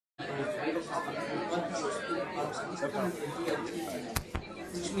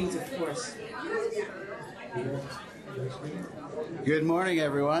Which means, of course. Good morning,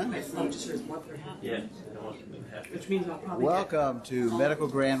 everyone. Welcome to Medical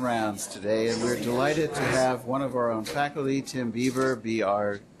Grand Rounds today, and we're delighted to have one of our own faculty, Tim Beaver, be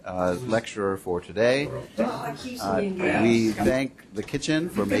our lecturer for today. We thank the kitchen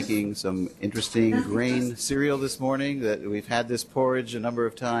for making some interesting grain cereal this morning. That we've had this porridge a number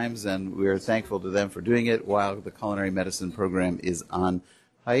of times, and we're thankful to them for doing it while the culinary medicine program is on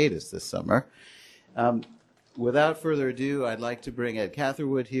hiatus this summer. Without further ado, I'd like to bring Ed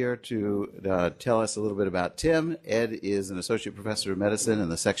Catherwood here to tell us a little bit about Tim. Ed is an associate professor of medicine in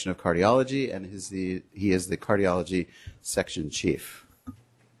the section of cardiology, and he is the cardiology section chief.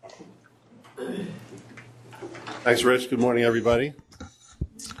 Thanks, Rich. Good morning, everybody.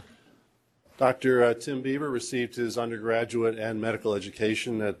 Dr. Tim Beaver received his undergraduate and medical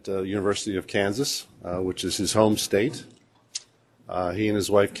education at the University of Kansas, which is his home state. He and his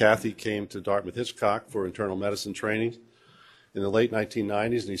wife, Kathy, came to Dartmouth-Hitchcock for internal medicine training in the late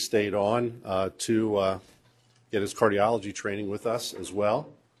 1990s, and he stayed on to get his cardiology training with us as well.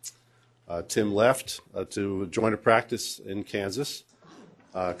 Tim left to join a practice in Kansas,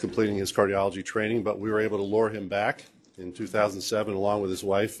 completing his cardiology training, but we were able to lure him back in 2007 along with his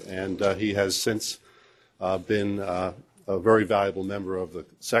wife, and he has since been a very valuable member of the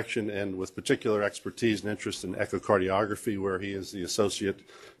section, and with particular expertise and interest in echocardiography, where he is the associate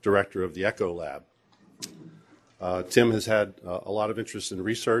director of the Echo Lab. Tim has had a lot of interest in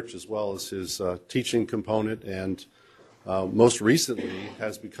research as well as his teaching component, and most recently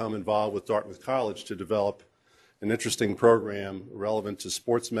has become involved with Dartmouth College to develop an interesting program relevant to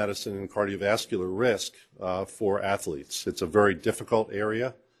sports medicine and cardiovascular risk for athletes. It's a very difficult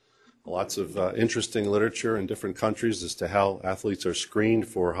area. Lots of interesting literature in different countries as to how athletes are screened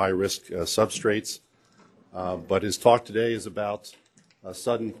for high-risk substrates. But his talk today is about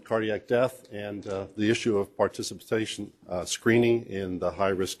sudden cardiac death and the issue of participation screening in the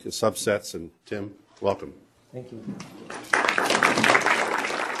high-risk subsets. And Tim, welcome. Thank you.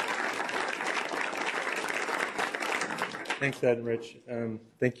 Thanks, Ed and Rich.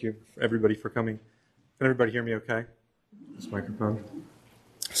 Thank you, everybody, for coming. Can everybody hear me okay? This microphone.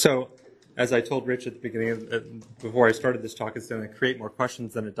 So, as I told Rich at the beginning, before I started this talk, it's going to create more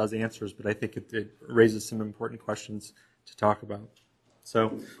questions than it does answers, but I think it raises some important questions to talk about.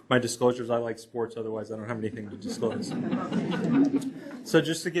 So, my disclosures, I like sports, otherwise I don't have anything to disclose. So,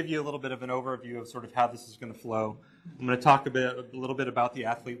 just to give you a little bit of an overview of sort of how this is going to flow, I'm going to talk a little bit about the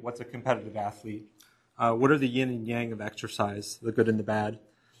athlete, what's a competitive athlete, what are the yin and yang of exercise, the good and the bad.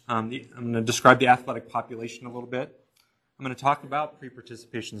 I'm going to describe the athletic population a little bit. I'm going to talk about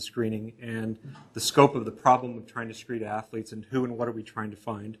pre-participation screening and the scope of the problem of trying to screen athletes and who and what are we trying to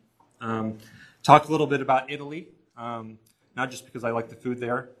find. Talk a little bit about Italy, not just because I like the food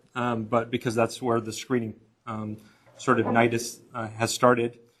there, but because that's where the screening sort of nidus has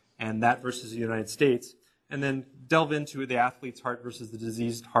started, and that versus the United States. And then delve into the athlete's heart versus the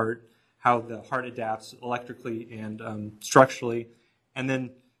diseased heart, how the heart adapts electrically and structurally, and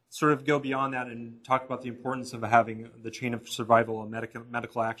then sort of go beyond that and talk about the importance of having the chain of survival, a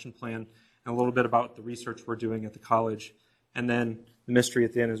medical action plan, and a little bit about the research we're doing at the college. And then the mystery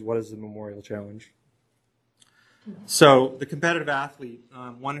at the end is, what is the Memorial Challenge? So the competitive athlete,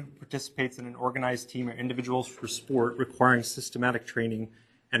 one who participates in an organized team or individuals for sport requiring systematic training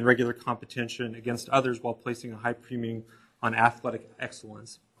and regular competition against others while placing a high premium on athletic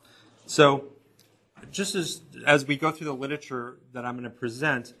excellence. So just as we go through the literature that I'm going to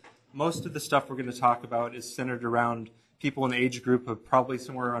present, most of the stuff we're going to talk about is centered around people in the age group of probably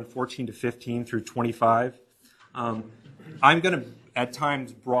somewhere around 14 to 15 through 25. I'm going to, at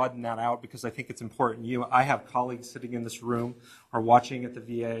times, broaden that out because I think it's important. I have colleagues sitting in this room or watching at the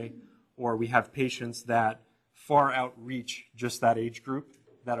VA, or we have patients that far outreach just that age group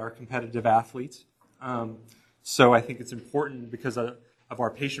that are competitive athletes. So I think it's important because of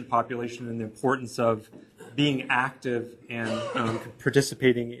our patient population and the importance of being active and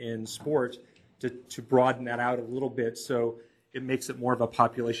participating in sport to broaden that out a little bit so it makes it more of a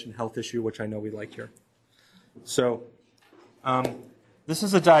population health issue, which I know we like here. So this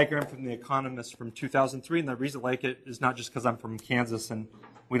is a diagram from The Economist from 2003, and the reason I like it is not just because I'm from Kansas and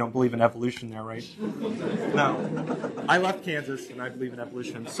we don't believe in evolution there, right? No, I left Kansas and I believe in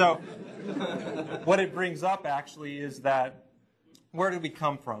evolution. So what it brings up actually is that where did we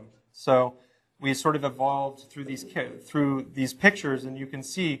come from? So we sort of evolved through these pictures, and you can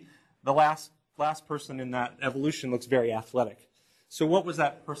see the last person in that evolution looks very athletic. So what was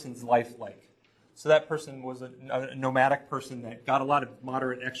that person's life like? So that person was a nomadic person that got a lot of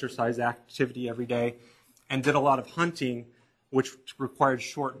moderate exercise activity every day and did a lot of hunting, which required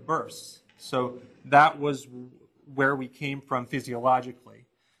short bursts. So that was where we came from physiologically.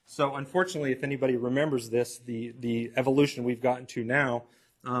 So unfortunately, if anybody remembers this, the evolution we've gotten to now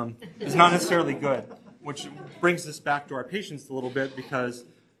is not necessarily good, which brings us back to our patients a little bit because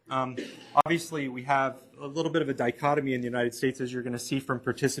obviously we have a little bit of a dichotomy in the United States, as you're going to see from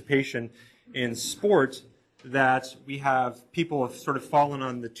participation in sport, that we have people have sort of fallen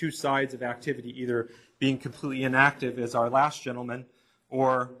on the two sides of activity, either being completely inactive as our last gentleman,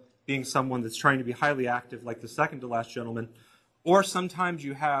 or being someone that's trying to be highly active like the second to last gentleman, or sometimes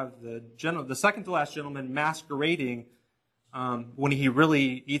you have the second to last gentleman masquerading when he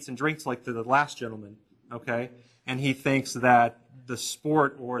really eats and drinks like the last gentleman, okay? And he thinks that the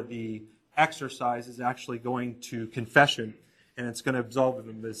sport or the exercise is actually going to confession and it's going to absolve him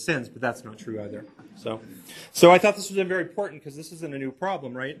of his sins, but that's not true either. So I thought this was very important because this isn't a new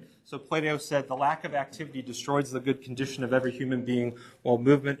problem, right? So Plato said, the lack of activity destroys the good condition of every human being, while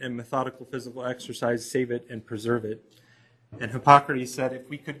movement and methodical physical exercise save it and preserve it. And Hippocrates said, if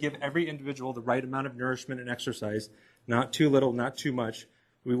we could give every individual the right amount of nourishment and exercise, not too little, not too much,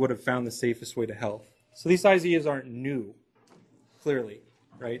 we would have found the safest way to health. So these ideas aren't new, clearly,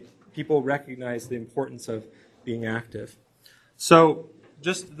 right? People recognize the importance of being active. So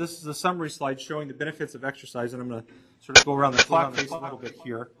this is a summary slide showing the benefits of exercise, and I'm going to sort of go around the clock face a little bit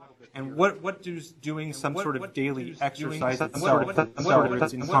here. And what does doing some sort of daily exercise, whether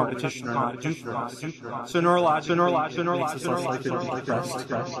it's in competition or not, do for us? So neurologically, makes us less likely to be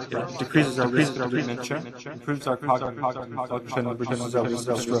depressed. It decreases our risk of dementia, improves our cognitive function, reduces our risk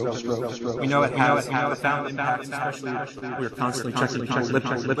of stroke. We know it has profound impacts, especially if we're constantly checking people's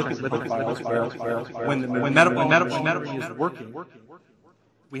lipid profiles, where when the metabolic is working,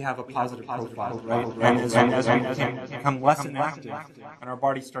 we have a positive profile, right? And as we become less inactive and our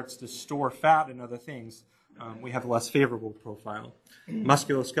body starts to store fat and other things, we have a less favorable profile.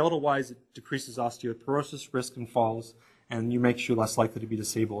 Musculoskeletal-wise, it decreases osteoporosis risk and falls, and makes you less likely to be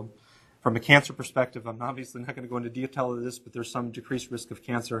disabled. From a cancer perspective, I'm obviously not going to go into detail of this, but there's some decreased risk of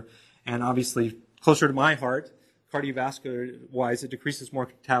cancer. And obviously, closer to my heart, cardiovascular-wise, it decreases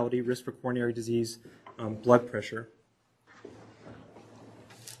mortality, risk for coronary disease, blood pressure.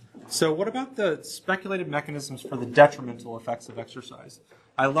 So what about the speculated mechanisms for the detrimental effects of exercise?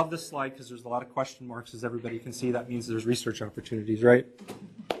 I love this slide because there's a lot of question marks, as everybody can see. That means there's research opportunities, right?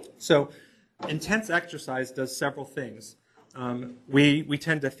 So intense exercise does several things. We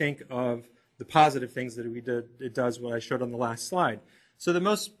tend to think of the positive things that it does, what I showed on the last slide. So the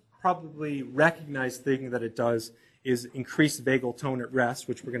most probably recognized thing that it does is increase vagal tone at rest,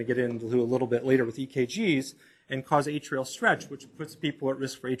 which we're going to get into a little bit later with EKGs, and cause atrial stretch, which puts people at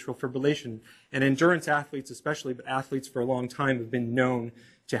risk for atrial fibrillation. And endurance athletes especially, but athletes for a long time have been known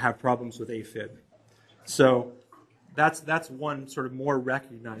to have problems with AFib. So that's one sort of more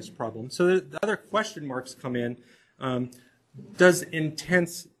recognized problem. So the other question marks come in. Does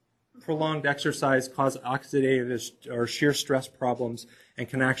intense prolonged exercise cause oxidative or shear stress problems and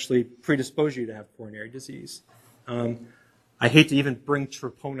can actually predispose you to have coronary disease? I hate to even bring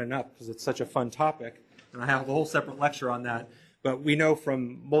troponin up because it's such a fun topic, and I have a whole separate lecture on that. But we know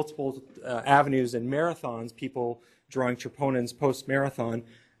from multiple avenues in marathons, people drawing troponins post-marathon,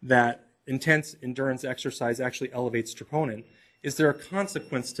 that intense endurance exercise actually elevates troponin. Is there a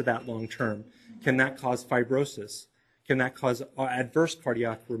consequence to that long term? Can that cause fibrosis? Can that cause adverse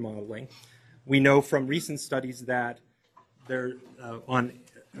cardiac remodeling? We know from recent studies that on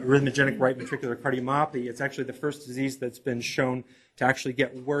arrhythmogenic right ventricular cardiomyopathy, it's actually the first disease that's been shown to actually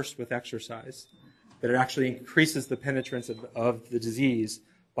get worse with exercise, that it actually increases the penetrance of the disease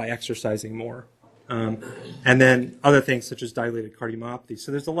by exercising more. And then other things such as dilated cardiomyopathy.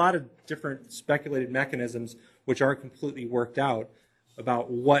 So there's a lot of different speculated mechanisms which aren't completely worked out about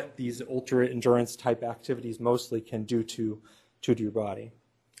what these ultra-endurance type activities mostly can do to your body.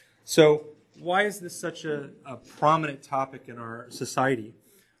 So why is this such a prominent topic in our society?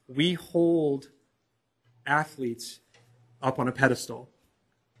 We hold athletes up on a pedestal.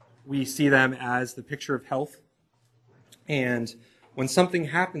 We see them as the picture of health. And when something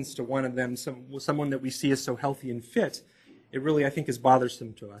happens to one of them, someone that we see as so healthy and fit, it really, I think, is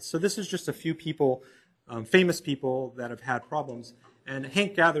bothersome to us. So this is just a few people, famous people that have had problems. And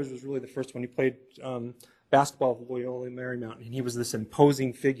Hank Gathers was really the first one. He played basketball at Loyola Marymount, and he was this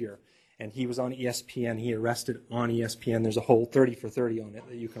imposing figure. And he was on ESPN. He arrested on ESPN. There's a whole 30 for 30 on it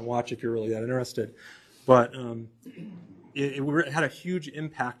that you can watch if you're really that interested. But it had a huge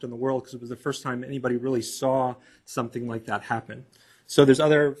impact on the world because it was the first time anybody really saw something like that happen. So there's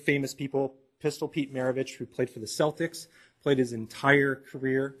other famous people, Pistol Pete Maravich, who played for the Celtics, played his entire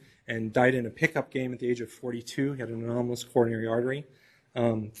career and died in a pickup game at the age of 42. He had an anomalous coronary artery.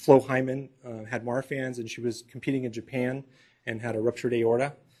 Flo Hyman had Marfan's, and she was competing in Japan and had a ruptured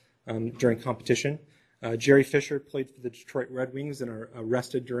aorta during competition. Jerry Fisher played for the Detroit Red Wings and are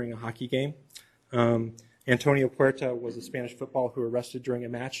arrested during a hockey game. Antonio Puerta was a Spanish footballer who arrested during a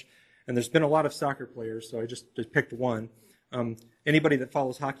match. And there's been a lot of soccer players, so I just picked one. Anybody that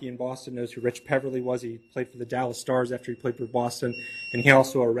follows hockey in Boston knows who Rich Peverly was. He played for the Dallas Stars after he played for Boston, and he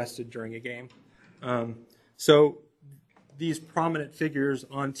also arrested during a game. So these prominent figures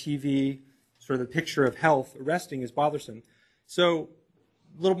on TV, sort of the picture of health, arresting is bothersome. So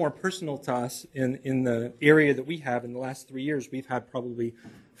a little more personal to us in the area that we have in the last 3 years, we've had probably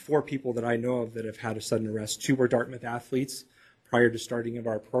 4 people that I know of that have had a sudden arrest. 2 were Dartmouth athletes prior to starting of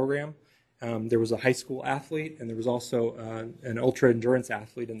our program. There was a high school athlete, and there was also an ultra-endurance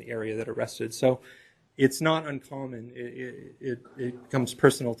athlete in the area that arrested. So it's not uncommon. It becomes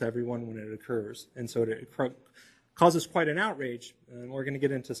personal to everyone when it occurs. And so it causes quite an outrage, and we're going to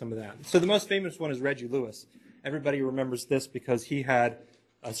get into some of that. So the most famous one is Reggie Lewis. Everybody remembers this because he had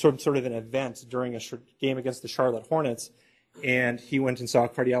sort of an event during a game against the Charlotte Hornets, and he went and saw a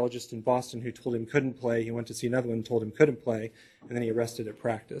cardiologist in Boston who told him couldn't play. He went to see another one and told him couldn't play, and then he arrested at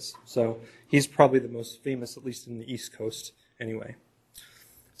practice. So he's probably the most famous, at least in the East Coast anyway.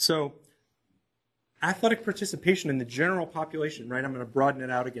 So athletic participation in the general population, right, I'm going to broaden it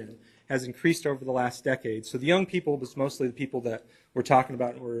out again, has increased over the last decade. So the young people was mostly the people that we're talking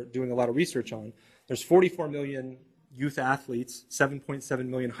about and we're doing a lot of research on. There's 44 million youth athletes, 7.7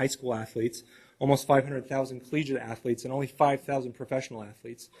 million high school athletes, almost 500,000 collegiate athletes, and only 5,000 professional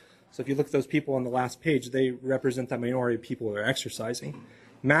athletes. So if you look at those people on the last page, they represent the minority of people who are exercising.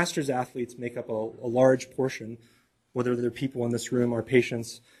 Masters athletes make up a large portion, whether they're people in this room, our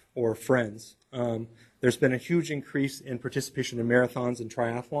patients, or friends. There's been a huge increase in participation in marathons and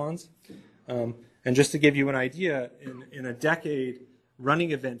triathlons. And just to give you an idea, in a decade,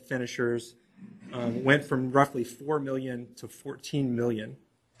 running event finishers went from roughly 4 million to 14 million.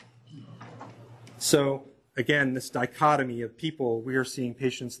 So again, this dichotomy of people, we are seeing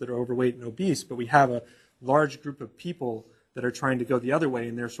patients that are overweight and obese, but we have a large group of people that are trying to go the other way,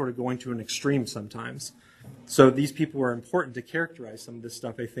 and they're sort of going to an extreme sometimes. So these people are important to characterize some of this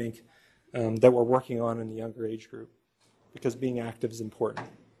stuff, I think, that we're working on in the younger age group, because being active is important.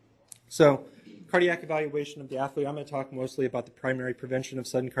 So cardiac evaluation of the athlete, I'm going to talk mostly about the primary prevention of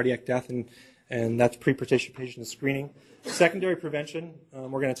sudden cardiac death, and that's pre-participation screening. Secondary prevention,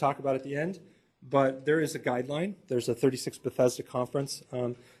 we're going to talk about at the end. But there is a guideline. There's a 36 Bethesda conference.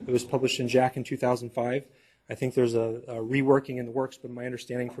 It was published in JACC in 2005. I think there's a reworking in the works, but my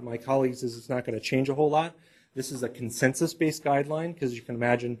understanding from my colleagues is it's not going to change a whole lot. This is a consensus-based guideline because you can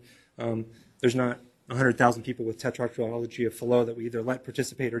imagine there's not 100,000 people with tetrahydroalgia of Fallot that we either let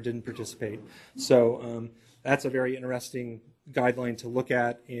participate or didn't participate. So that's a very interesting guideline to look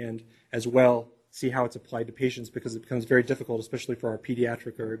at and as well see how it's applied to patients, because it becomes very difficult, especially for our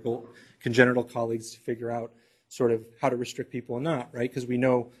pediatric or congenital colleagues, to figure out sort of how to restrict people and not, right? Because we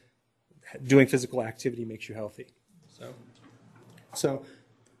know doing physical activity makes you healthy. So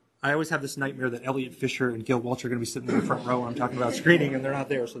I always have this nightmare that Elliot Fisher and Gil Welch are going to be sitting in the front row when I'm talking about screening, and they're not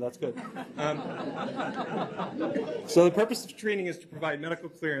there, so that's good. So the purpose of screening is to provide medical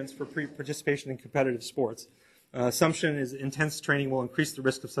clearance for participation in competitive sports. Assumption is intense training will increase the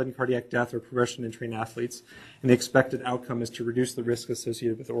risk of sudden cardiac death or progression in trained athletes, and the expected outcome is to reduce the risk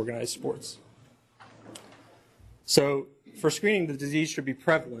associated with organized sports. So for screening, the disease should be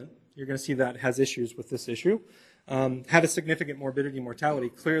prevalent. You're going to see that it has issues with this issue. Have a significant morbidity and mortality.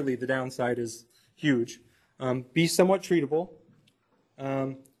 Clearly, the downside is huge. Be somewhat treatable.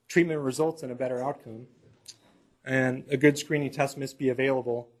 Treatment results in a better outcome. And a good screening test must be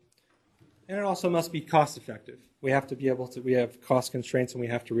available. And it also must be cost effective. We have to be able to, we have cost constraints, and we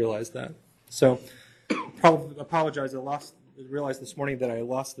have to realize that. So, probably apologize, I realized this morning that I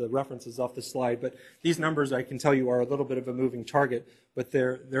lost the references off the slide, but these numbers, I can tell you, are a little bit of a moving target, but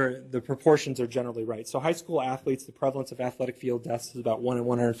the proportions are generally right. So high school athletes, the prevalence of athletic field deaths is about 1 in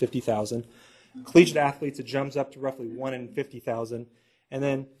 150,000. Collegiate athletes, it jumps up to roughly 1 in 50,000. And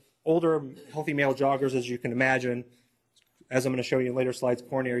then older, healthy male joggers, as you can imagine, as I'm going to show you in later slides,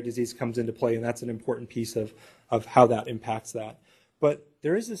 coronary disease comes into play, and that's an important piece of how that impacts that. But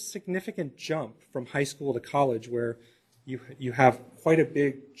there is a significant jump from high school to college where you have quite a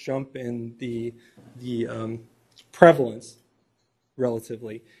big jump in the prevalence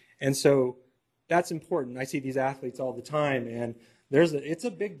relatively. And so that's important. I see these athletes all the time, and it's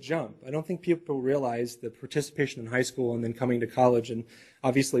a big jump. I don't think people realize the participation in high school and then coming to college, and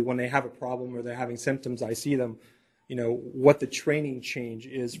obviously when they have a problem or they're having symptoms, I see them, what the training change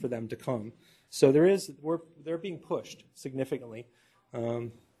is for them to come. So they're being pushed significantly.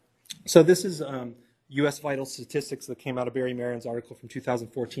 So this is U.S. vital statistics that came out of Barry Marion's article from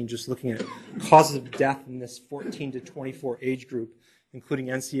 2014, just looking at causes of death in this 14 to 24 age group, including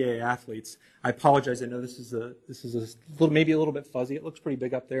NCAA athletes. I apologize. I know this is maybe a little bit fuzzy. It looks pretty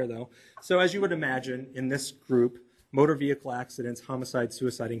big up there, though. So as you would imagine, in this group, motor vehicle accidents, homicide,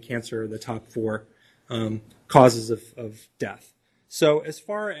 suicide, and cancer are the top 4 causes of death. So as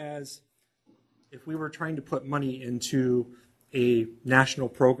far as if we were trying to put money into a national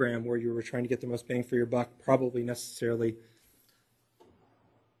program where you were trying to get the most bang for your buck, probably necessarily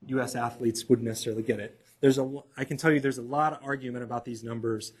U.S. athletes wouldn't necessarily get it. I can tell you there's a lot of argument about these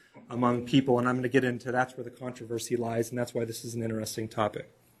numbers among people, and I'm going to get into that's where the controversy lies, and that's why this is an interesting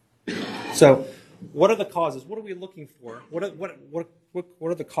topic. So what are the causes? What are we looking for? What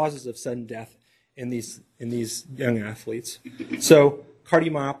are the causes of sudden death in these young athletes? So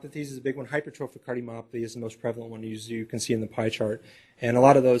cardiomyopathies is a big one. Hypertrophic cardiomyopathy is the most prevalent one, as you can see in the pie chart. And a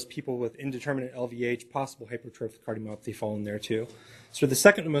lot of those people with indeterminate LVH, possible hypertrophic cardiomyopathy, fall in there too. So the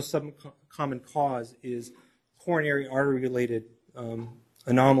second most common cause is coronary artery-related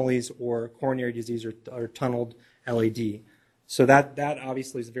anomalies or coronary disease or tunneled LAD. So that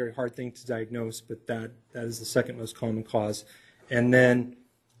obviously is a very hard thing to diagnose, but that is the second most common cause. And then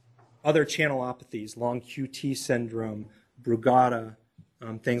other channelopathies, long QT syndrome, Brugada,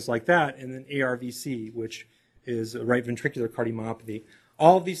 things like that, and then ARVC, which is a right ventricular cardiomyopathy.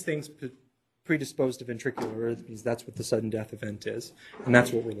 All of these things predispose to ventricular arrhythmias. That's what the sudden death event is, and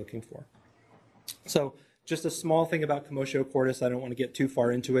that's what we're looking for. So just a small thing about commotio cordis. I don't want to get too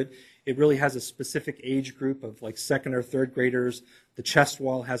far into it. It really has a specific age group of like 2nd or 3rd graders. The chest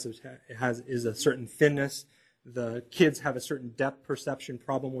wall is a certain thinness. The kids have a certain depth perception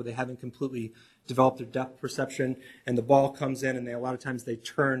problem where they haven't completely developed their depth perception, and the ball comes in, and a lot of times they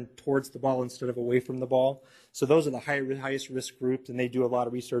turn towards the ball instead of away from the ball. So those are the highest risk groups, and they do a lot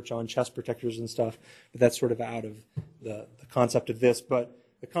of research on chest protectors and stuff, but that's sort of out of the concept of this. But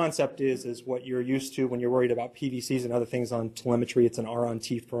the concept is what you're used to when you're worried about PVCs and other things on telemetry. It's an R on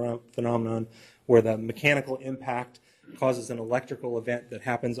T phenomenon where the mechanical impact causes an electrical event that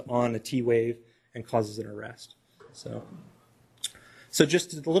happens on a T wave and causes an arrest. So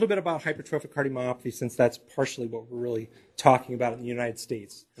just a little bit about hypertrophic cardiomyopathy, since that's partially what we're really talking about in the United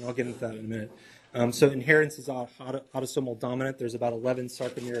States, and I'll get into that in a minute. So inheritance is autosomal dominant. There's about 11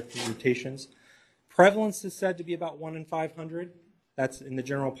 sarcomeric mutations. Prevalence is said to be about 1 in 500. That's in the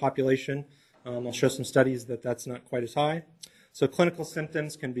general population. I'll show some studies that that's not quite as high. So clinical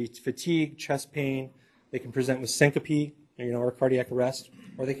symptoms can be fatigue, chest pain. They can present with syncope, or cardiac arrest,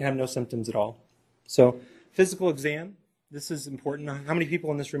 or they can have no symptoms at all. So physical exam. This is important. How many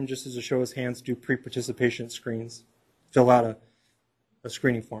people in this room, just as a show of hands, do pre-participation screens? Fill out a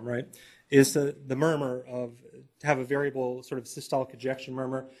screening form, right? Is the murmur to have a variable sort of systolic ejection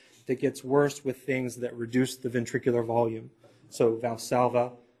murmur that gets worse with things that reduce the ventricular volume. So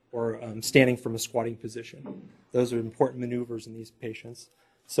Valsalva or standing from a squatting position. Those are important maneuvers in these patients.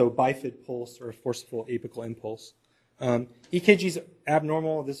 So bifid pulse or a forceful apical impulse. EKG is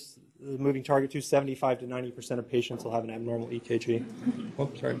abnormal. This is the moving target to 75 to 90% of patients will have an abnormal EKG.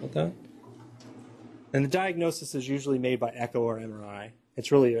 Oh, sorry about that. And the diagnosis is usually made by echo or MRI.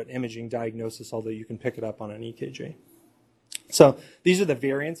 It's really an imaging diagnosis, although you can pick it up on an EKG. So these are the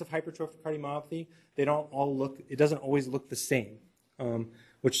variants of hypertrophic cardiomyopathy. They don't all look, it doesn't always look the same,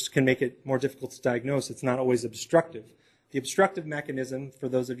 which can make it more difficult to diagnose. It's not always obstructive. The obstructive mechanism, for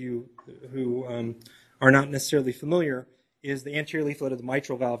those of you who are not necessarily familiar, is the anterior leaflet of the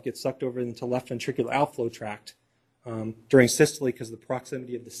mitral valve gets sucked over into left ventricular outflow tract during systole because of the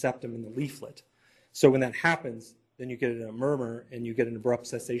proximity of the septum and the leaflet. So when that happens, then you get a murmur and you get an abrupt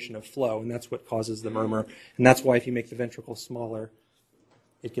cessation of flow, and that's what causes the murmur. And that's why if you make the ventricle smaller,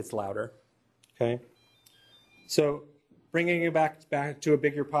 it gets louder. Okay? So bringing it back to a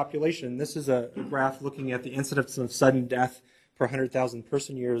bigger population, this is a graph looking at the incidence of sudden death per 100,000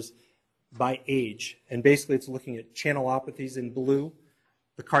 person years by age. And basically it's looking at channelopathies in blue,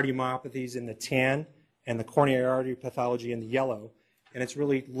 the cardiomyopathies in the tan, and the coronary artery pathology in the yellow. And it's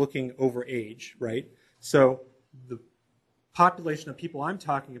really looking over age, right? So the population of people I'm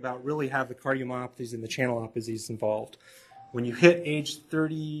talking about really have the cardiomyopathies and the channelopathies involved. When you hit age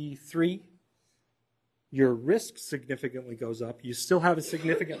 33, your risk significantly goes up. You still have a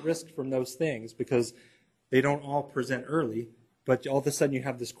significant risk from those things because they don't all present early, but all of a sudden you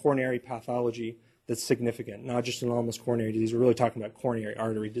have this coronary pathology that's significant, not just anomalous coronary disease. We're really talking about coronary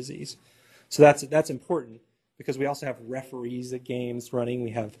artery disease. So that's important because we also have referees at games running.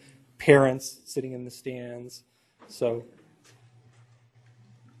 We have parents sitting in the stands. So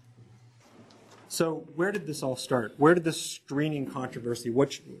where did this all start? Where did this screening controversy,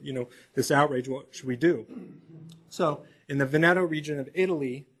 this outrage, what should we do? So in the Veneto region of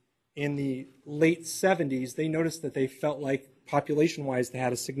Italy in the late 70s, they noticed that they felt like population-wise they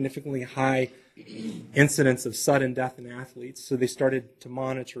had a significantly high incidence of sudden death in athletes, so they started to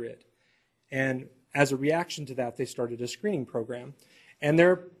monitor it. And as a reaction to that, they started a screening program. And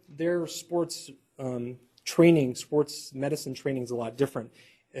their sports training, sports medicine training is a lot different.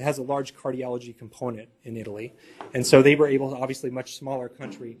 It has a large cardiology component in Italy. And so they were able to, obviously much smaller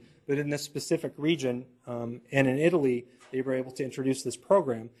country, but in this specific region and in Italy, they were able to introduce this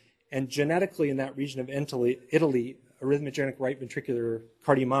program. And genetically in that region of Italy, arrhythmogenic right ventricular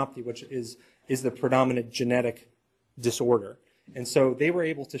cardiomyopathy, which is the predominant genetic disorder. And so they were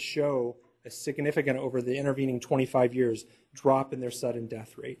able to show a significant, over the intervening 25 years, drop in their sudden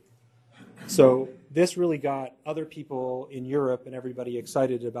death rate. So this really got other people in Europe and everybody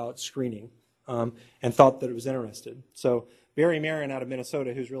excited about screening and thought that it was interested. So Barry Marion out of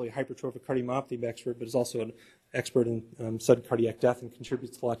Minnesota, who's really a hypertrophic cardiomyopathy expert, but is also an expert in sudden cardiac death and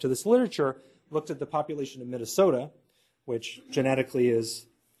contributes a lot to this literature, looked at the population of Minnesota, which genetically is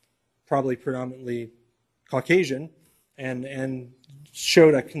probably predominantly Caucasian, and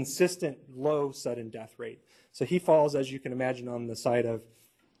showed a consistent low sudden death rate. So he falls, as you can imagine, on the side of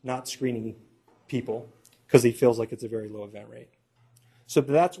not screening people because he feels like it's a very low event rate. So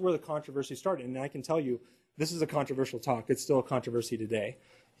that's where the controversy started. And I can tell you, this is a controversial talk. It's still a controversy today.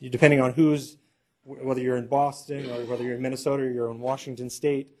 Depending on whether you're in Boston or whether you're in Minnesota or you're in Washington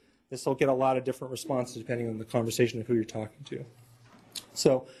State, this will get a lot of different responses depending on the conversation of who you're talking to.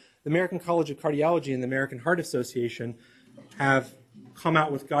 So the American College of Cardiology and the American Heart Association have come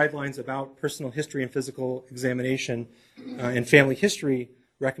out with guidelines about personal history and physical examination and family history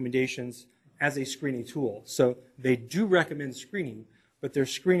recommendations as a screening tool. So they do recommend screening, but their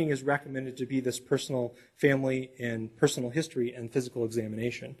screening is recommended to be this personal family and personal history and physical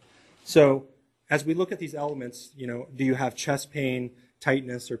examination. So as we look at these elements, do you have chest pain,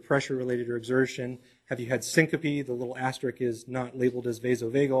 tightness, or pressure-related or exertion? Have you had syncope? The little asterisk is not labeled as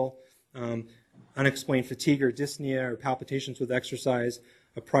vasovagal. Unexplained fatigue or dyspnea or palpitations with exercise,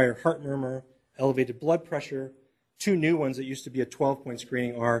 a prior heart murmur, elevated blood pressure. Two new ones that used to be a 12-point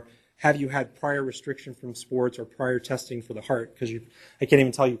screening are, have you had prior restriction from sports or prior testing for the heart? Because I can't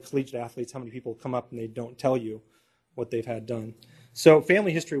even tell you collegiate athletes how many people come up and they don't tell you what they've had done. So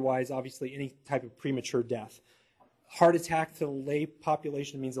family history-wise, obviously any type of premature death. Heart attack to the lay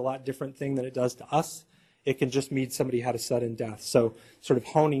population means a lot different thing than it does to us. It can just mean somebody had a sudden death. So sort of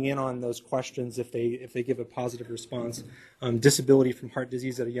honing in on those questions if they give a positive response. Disability from heart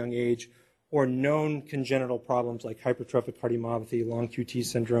disease at a young age, or known congenital problems like hypertrophic cardiomyopathy, long QT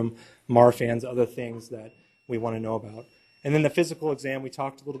syndrome, Marfan's, other things that we want to know about. And then the physical exam, we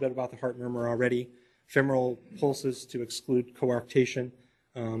talked a little bit about the heart murmur already. Femoral pulses to exclude coarctation.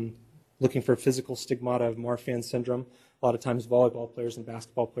 Looking for physical stigmata of Marfan's syndrome. A lot of times volleyball players and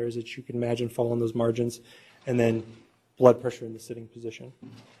basketball players that you can imagine fall on those margins. And then blood pressure in the sitting position.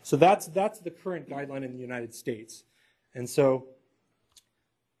 So that's the current guideline in the United States. And so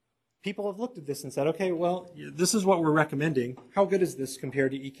people have looked at this and said, okay, well, this is what we're recommending. How good is this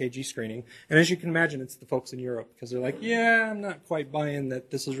compared to EKG screening? And as you can imagine, it's the folks in Europe because they're like, yeah, I'm not quite buying that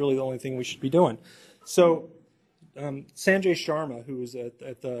this is really the only thing we should be doing. So Sanjay Sharma, who was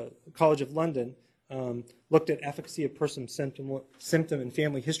at the College of London, looked at efficacy of person symptom and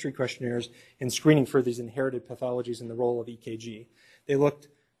family history questionnaires in screening for these inherited pathologies and the role of EKG. They looked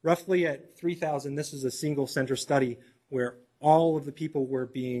roughly at 3,000. This is a single center study where all of the people were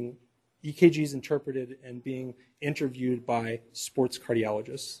being EKGs interpreted and being interviewed by sports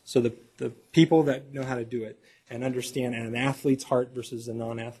cardiologists. So the people that know how to do it and understand an athlete's heart versus a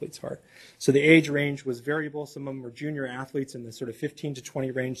non-athlete's heart. So the age range was variable. Some of them were junior athletes in the sort of 15 to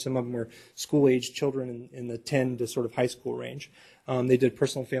 20 range. Some of them were school-age children in the 10 to sort of high school range. They did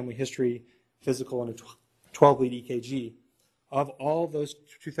personal family history, physical, and a 12-lead EKG. Of all those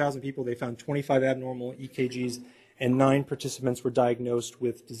 2,000 people, they found 25 abnormal EKGs, and 9 participants were diagnosed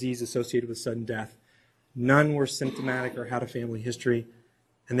with disease associated with sudden death. None were symptomatic or had a family history,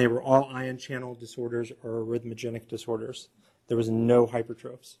 and they were all ion channel disorders or arrhythmogenic disorders. There was no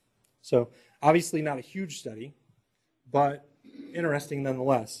hypertrophs. So obviously not a huge study, but interesting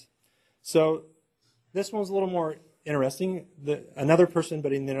nonetheless. So this one's a little more interesting. Another person,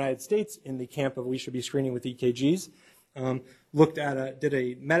 but in the United States, in the camp of we should be screening with EKGs, did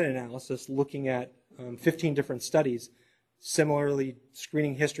a meta-analysis looking at 15 different studies. Similarly,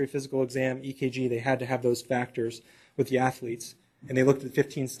 screening, history, physical exam, EKG, they had to have those factors with the athletes. And they looked at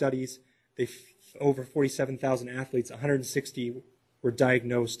 15 studies. Over 47,000 athletes, 160 were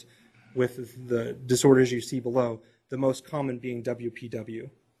diagnosed with the disorders you see below, the most common being WPW.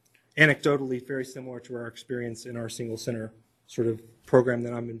 Anecdotally, very similar to our experience in our single center sort of program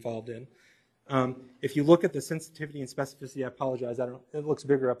that I'm involved in. If you look at the sensitivity and specificity, I apologize, it looks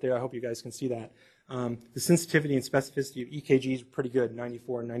bigger up there. I hope you guys can see that. The sensitivity and specificity of EKGs are pretty good,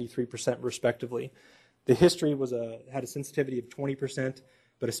 94 and 93% respectively. The history had a sensitivity of 20%,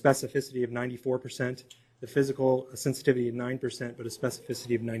 but a specificity of 94%. The physical, a sensitivity of 9%, but a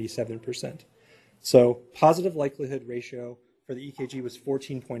specificity of 97%. So positive likelihood ratio for the EKG was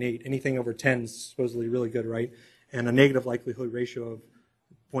 14.8. Anything over 10 is supposedly really good, right? And a negative likelihood ratio of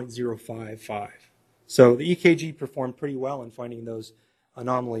 0.055. So the EKG performed pretty well in finding those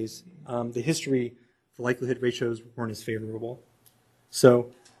anomalies. The history, the likelihood ratios weren't as favorable.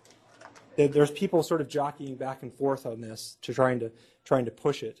 So there's people sort of jockeying back and forth on this to trying to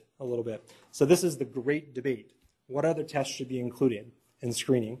push it a little bit. So this is the great debate. What other tests should be included in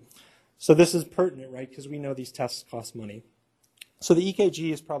screening? So this is pertinent, right, because we know these tests cost money. So the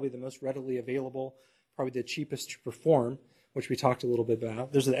EKG is probably the most readily available, probably the cheapest to perform, which we talked a little bit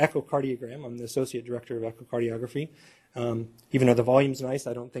about. There's the echocardiogram. I'm the associate director of echocardiography. Even though the volume's nice,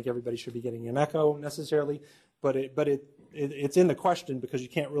 I don't think everybody should be getting an echo necessarily, but it's in the question because you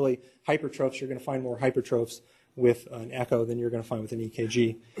can't really hypertrophs. You're going to find more hypertrophs with an echo than you're going to find with an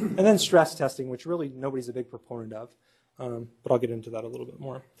EKG. And then stress testing, which really nobody's a big proponent of, but I'll get into that a little bit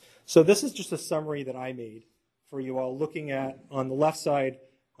more. So this is just a summary that I made for you all, looking at, on the left side,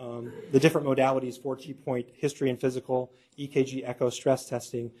 the different modalities, 4-point history and physical, EKG, echo, stress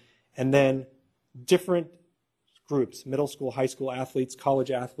testing, and then different groups, middle school, high school athletes, college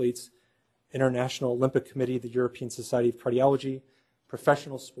athletes, International Olympic Committee, the European Society of Cardiology,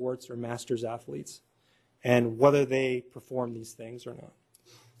 professional sports, or masters athletes, and whether they perform these things or not.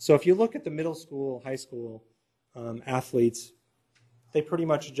 So if you look at the middle school, high school athletes, they pretty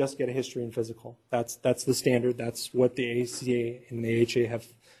much just get a history and physical. That's the standard. That's what the ACA and the AHA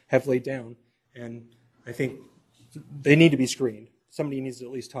have laid down. And I think they need to be screened. Somebody needs to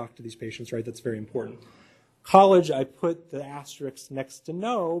at least talk to these patients, right? That's very important. College, I put the asterisk next to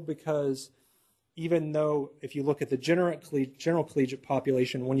no because even though if you look at the general collegiate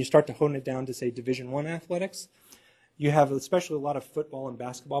population, when you start to hone it down to, say, Division I athletics, you have especially a lot of football and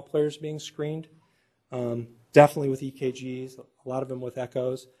basketball players being screened, definitely with EKGs, a lot of them with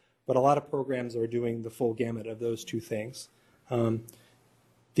echoes, but a lot of programs are doing the full gamut of those two things.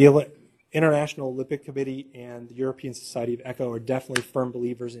 The International Olympic Committee and the European Society of Echo are definitely firm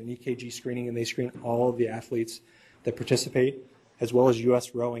believers in EKG screening, and they screen all of the athletes that participate, as well as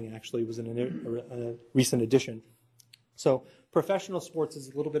U.S. rowing actually was a recent addition. So professional sports is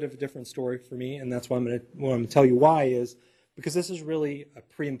a little bit of a different story for me, and that's why I'm going to tell you why is because this is really a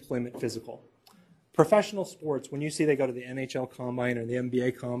pre-employment physical. Professional sports, when you see they go to the NHL Combine or the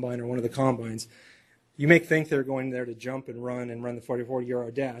NBA Combine or one of the combines, you may think they're going there to jump and run the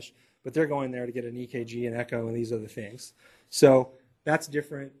 40-yard dash, but they're going there to get an EKG, an echo, and these other things. So that's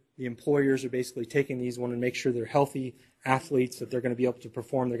different. The employers are basically taking these one and make sure they're healthy athletes, that they're going to be able to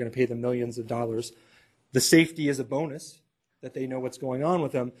perform. They're going to pay them millions of dollars. The safety is a bonus, that they know what's going on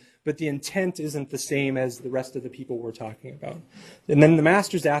with them, but the intent isn't the same as the rest of the people we're talking about. And then the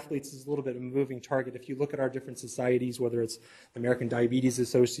masters athletes is a little bit of a moving target. If you look at our different societies, whether it's the American Diabetes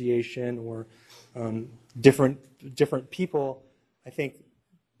Association or different people, I think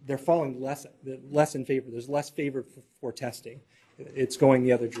they're falling less in favor. There's less favor for testing. It's going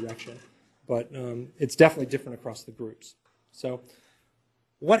the other direction. But it's definitely different across the groups. So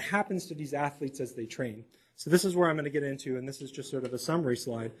what happens to these athletes as they train? So this is where I'm going to get into, and this is just sort of a summary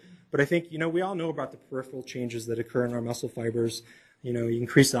slide. But I think, we all know about the peripheral changes that occur in our muscle fibers. You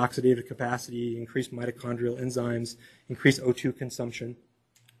increase oxidative capacity, increase mitochondrial enzymes, increase O2 consumption.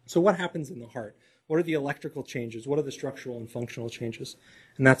 So what happens in the heart? What are the electrical changes? What are the structural and functional changes?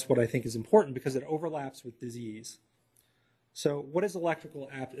 And that's what I think is important because it overlaps with disease. So what is electrical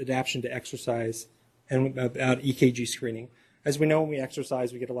adaptation to exercise and about EKG screening? As we know, when we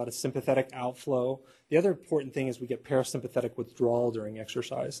exercise, we get a lot of sympathetic outflow. The other important thing is we get parasympathetic withdrawal during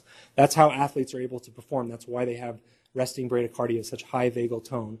exercise. That's how athletes are able to perform. That's why they have resting bradycardia, such high vagal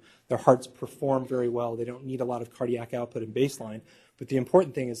tone. Their hearts perform very well. They don't need a lot of cardiac output in baseline. But the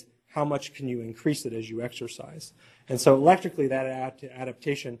important thing is how much can you increase it as you exercise. And so electrically, that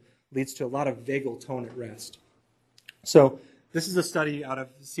adaptation leads to a lot of vagal tone at rest. So this is a study out of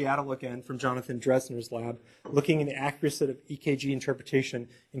Seattle again from Jonathan Dresner's lab, looking at the accuracy of EKG interpretation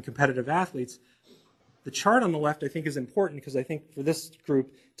in competitive athletes. The chart on the left, I think, is important because I think for this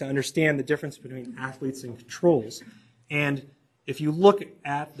group to understand the difference between athletes and controls. And if you look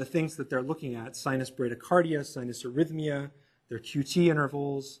at the things that they're looking at, sinus bradycardia, sinus arrhythmia, their QT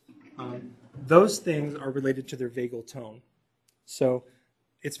intervals, those things are related to their vagal tone. So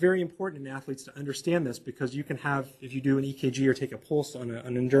it's very important in athletes to understand this because you can have, if you do an EKG or take a pulse on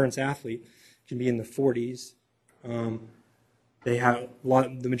an endurance athlete, it can be in the 40s. They have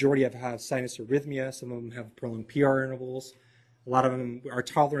the majority have sinus arrhythmia. Some of them have prolonged PR intervals. A lot of them, our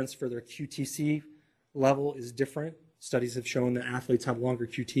tolerance for their QTC level is different. Studies have shown that athletes have longer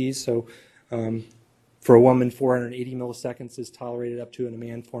QTs. So for a woman, 480 milliseconds is tolerated up to, and a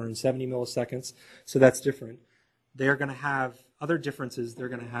man, 470 milliseconds. So that's different. They're going to have other differences. They're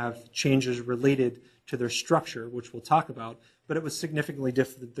going to have changes related to their structure, which we'll talk about, but it was significantly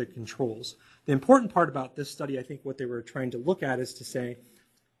different than the controls. The important part about this study, I think what they were trying to look at is to say,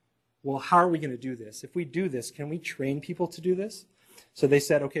 well, how are we going to do this? If we do this, can we train people to do this? So they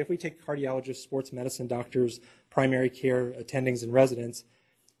said, okay, if we take cardiologists, sports medicine doctors, primary care attendings and residents,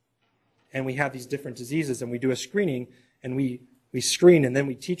 and we have these different diseases, and we do a screening, and we screen, and then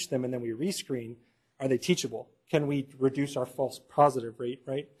we teach them, and then we rescreen, are they teachable? Can we reduce our false positive rate,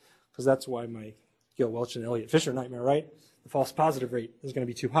 right? Because that's why my Gil Welch and Elliot Fisher nightmare, right? The false positive rate is going to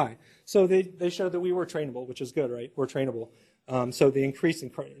be too high. So they showed that we were trainable, which is good, right? We're trainable. So the increase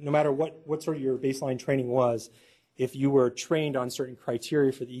in, no matter what sort of your baseline training was, if you were trained on certain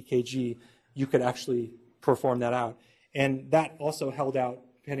criteria for the EKG, you could actually perform that out. And that also held out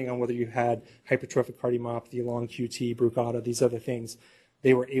depending on whether you had hypertrophic cardiomyopathy, long QT, Brugada, these other things.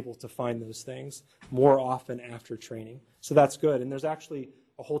 They were able to find those things more often after training. So that's good. And there's actually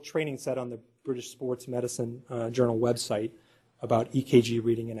a whole training set on the British Sports Medicine Journal website about EKG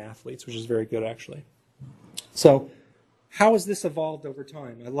reading in athletes, which is very good, actually. So how has this evolved over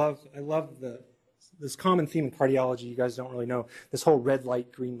time? I love this common theme in cardiology you guys don't really know, this whole red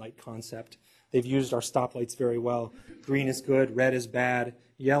light, green light concept. They've used our stoplights very well. Green is good, red is bad,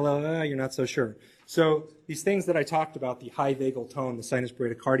 yellow, you're not so sure. So these things that I talked about, the high vagal tone, the sinus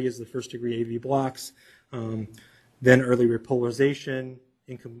bradycardia is the first degree AV blocks, then early repolarization,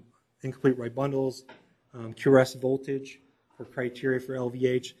 incomplete right bundles, QRS voltage for criteria for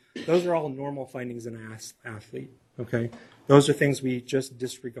LVH. Those are all normal findings in an athlete. Okay, those are things we just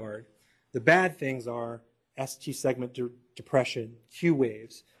disregard. The bad things are ST segment depression, Q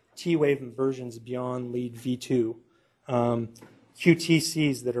waves, T wave inversions beyond lead V2,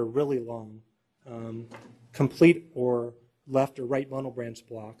 QTCs that are really long, complete or left or right bundle branch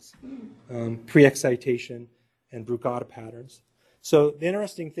blocks, pre-excitation, and Brugada patterns. So the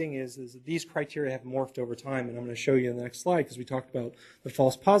interesting thing is that these criteria have morphed over time, and I'm going to show you in the next slide because we talked about the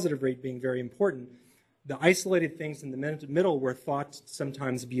false positive rate being very important. The isolated things in the middle were thought to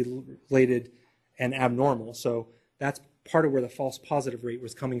sometimes be related and abnormal. So that's part of where the false positive rate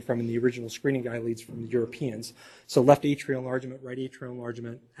was coming from in the original screening guide leads from the Europeans. So left atrial enlargement, right atrial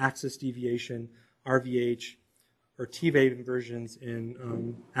enlargement, axis deviation, RVH, or T-wave inversions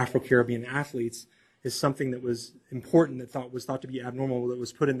in Afro-Caribbean athletes is something that was important, that was thought to be abnormal, that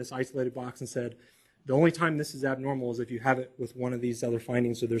was put in this isolated box and said, the only time this is abnormal is if you have it with one of these other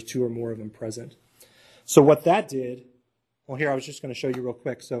findings or there's two or more of them present. So what that did, well, here I was just going to show you real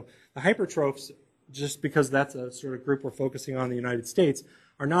quick. So the hypertrophs, just because that's a sort of group we're focusing on in the United States,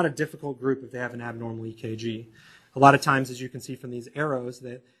 are not a difficult group if they have an abnormal EKG. A lot of times, as you can see from these arrows,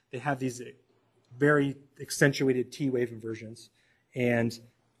 that they have these very accentuated T-wave inversions and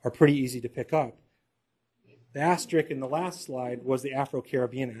are pretty easy to pick up. The asterisk in the last slide was the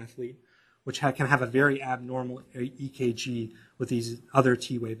Afro-Caribbean athlete, which can have a very abnormal EKG with these other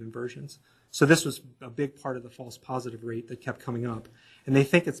T-wave inversions. So this was a big part of the false positive rate that kept coming up. And they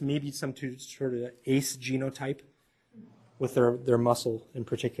think it's maybe some sort of ACE genotype with their muscle in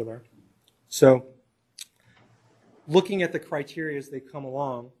particular. So looking at the criteria as they come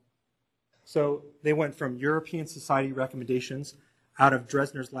along, so they went from European Society recommendations, out of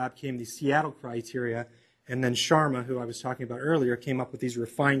Dresner's lab came the Seattle criteria, and then Sharma, who I was talking about earlier, came up with these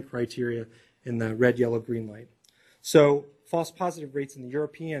refined criteria in the red, yellow, green light. So false positive rates in the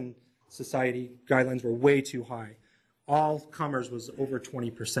European Society guidelines were way too high. All comers was over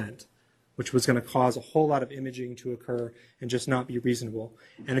 20%, which was going to cause a whole lot of imaging to occur and just not be reasonable.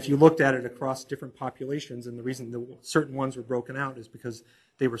 And if you looked at it across different populations, and the reason that certain ones were broken out is because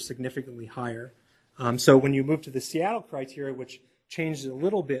they were significantly higher. So when you move to the Seattle criteria, which changed a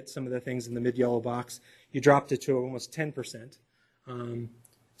little bit some of the things in the mid-yellow box, you dropped it to almost 10%.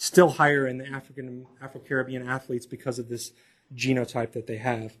 Still higher in the Afro-Caribbean athletes because of this genotype that they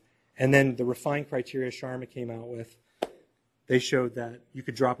have. And then the refined criteria Sharma came out with, they showed that you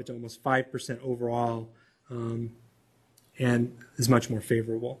could drop it to almost 5% overall and is much more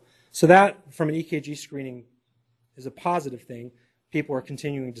favorable. So that, from an EKG screening, is a positive thing. People are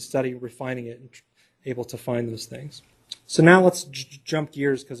continuing to study, refining it, and able to find those things. So now let's jump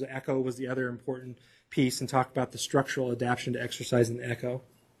gears, because echo was the other important piece, and talk about the structural adaptation to exercise in echo.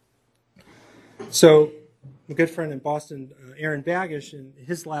 So a good friend in Boston, Aaron Baggish, in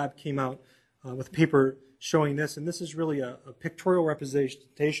his lab came out with a paper showing this, and this is really a pictorial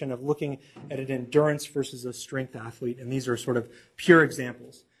representation of looking at an endurance versus a strength athlete, and these are sort of pure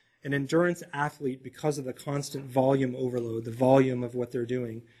examples. An endurance athlete, because of the constant volume overload, the volume of what they're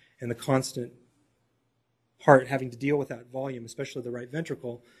doing, and the constant heart having to deal with that volume, especially the right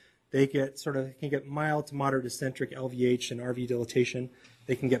ventricle, they can get mild to moderate eccentric LVH and RV dilatation.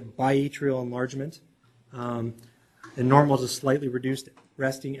 They can get biatrial enlargement, and normal to slightly reduced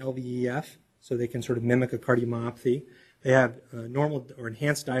resting LVEF, so they can sort of mimic a cardiomyopathy. They have normal or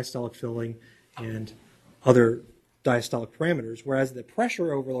enhanced diastolic filling and other diastolic parameters, whereas the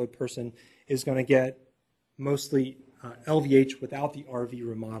pressure overload person is going to get mostly LVH without the RV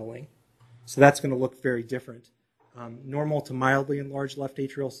remodeling. So that's going to look very different. Normal to mildly enlarged left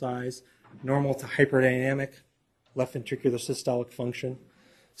atrial size, normal to hyperdynamic left ventricular systolic function.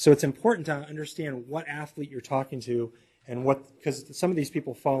 So it's important to understand what athlete you're talking to, and because some of these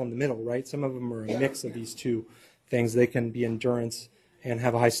people fall in the middle, right? Some of them are a mix of these two things. They can be endurance and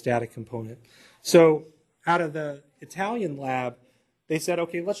have a high static component. So out of the Italian lab, they said,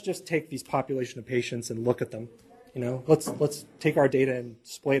 okay, let's just take these population of patients and look at them. Let's take our data and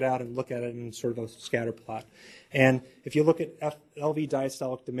splay it out and look at it in sort of a scatter plot. And if you look at LV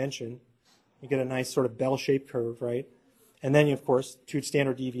diastolic dimension, you get a nice sort of bell-shaped curve, right? And then, of course, two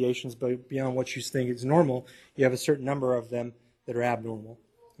standard deviations, but beyond what you think is normal, you have a certain number of them that are abnormal,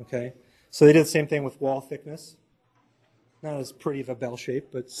 okay? So they did the same thing with wall thickness. Not as pretty of a bell shape,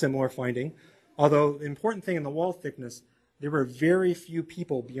 but similar finding. Although the important thing in the wall thickness, there were very few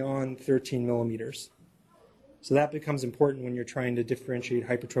people beyond 13 millimeters. So that becomes important when you're trying to differentiate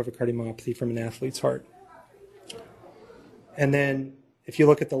hypertrophic cardiomyopathy from an athlete's heart. And then if you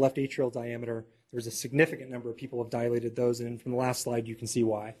look at the left atrial diameter, there's a significant number of people who have dilated those, and from the last slide you can see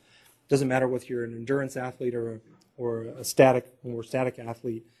why. It doesn't matter whether you're an endurance athlete or a more static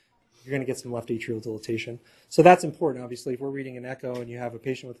athlete, you're going to get some left atrial dilatation. So that's important, obviously. If we're reading an echo and you have a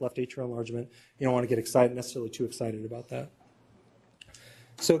patient with left atrial enlargement, you don't want to get necessarily too excited about that.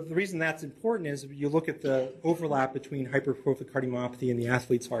 So the reason that's important is you look at the overlap between hypertrophic cardiomyopathy and the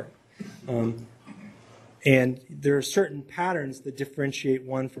athlete's heart. And there are certain patterns that differentiate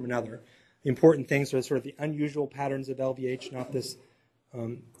one from another. The important things are sort of the unusual patterns of LVH, not this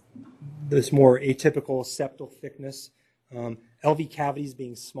more atypical septal thickness. LV cavities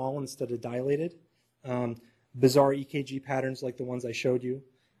being small instead of dilated. Bizarre EKG patterns like the ones I showed you.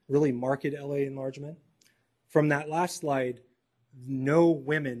 Really marked LA enlargement. From that last slide, no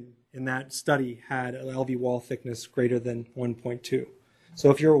women in that study had an LV wall thickness greater than 1.2.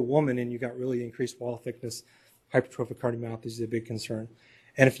 So if you're a woman and you got really increased wall thickness, hypertrophic cardiomyopathy is a big concern.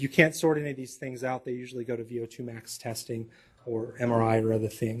 And if you can't sort any of these things out, they usually go to VO2 max testing or MRI or other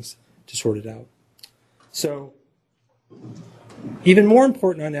things to sort it out. So even more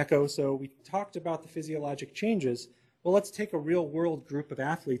important on echo, so we talked about the physiologic changes. Well, let's take a real-world group of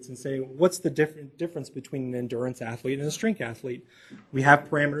athletes and say, what's the difference between an endurance athlete and a strength athlete? We have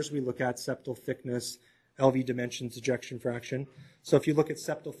parameters we look at: septal thickness, LV dimensions, ejection fraction. So if you look at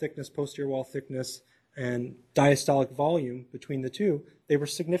septal thickness, posterior wall thickness, and diastolic volume between the two, they were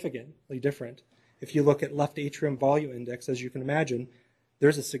significantly different. If you look at left atrium volume index, as you can imagine,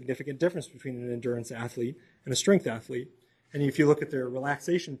 there's a significant difference between an endurance athlete and a strength athlete. And if you look at their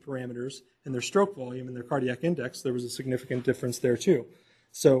relaxation parameters and their stroke volume and their cardiac index, there was a significant difference there too.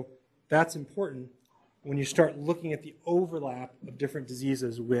 So that's important when you start looking at the overlap of different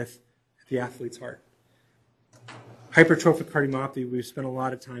diseases with the athlete's heart. Hypertrophic cardiomyopathy, we've spent a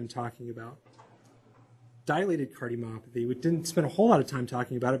lot of time talking about. Dilated cardiomyopathy, we didn't spend a whole lot of time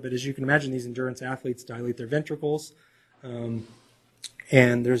talking about it, but as you can imagine, these endurance athletes dilate their ventricles, and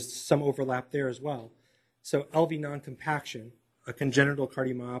there's some overlap there as well. So LV non-compaction, a congenital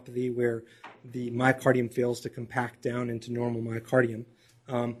cardiomyopathy where the myocardium fails to compact down into normal myocardium.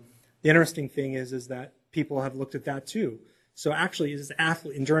 The interesting thing is that people have looked at that too. So actually, as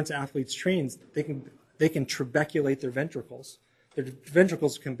endurance athletes train, they can trabeculate their ventricles. Their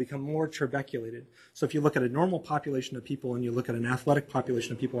ventricles can become more trabeculated. So if you look at a normal population of people and you look at an athletic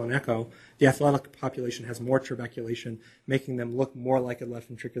population of people on echo, the athletic population has more trabeculation, making them look more like a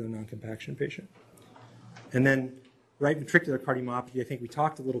left ventricular non-compaction patient. And then right ventricular cardiomyopathy, I think we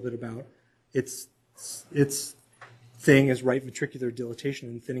talked a little bit about. It's thing is right ventricular dilatation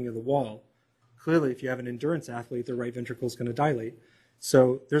and thinning of the wall. Clearly, if you have an endurance athlete, their right ventricle is going to dilate.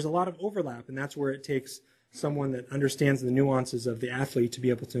 So there's a lot of overlap, and that's where it takes someone that understands the nuances of the athlete to be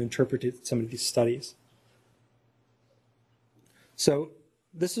able to interpret some of these studies. So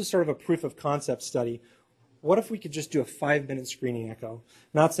this is sort of a proof of concept study. What if we could just do a 5-minute screening echo?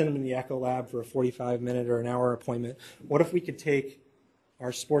 Not send them in the echo lab for a 45-minute or an hour appointment. What if we could take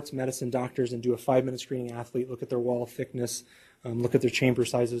our sports medicine doctors and do a 5-minute screening athlete, look at their wall thickness, look at their chamber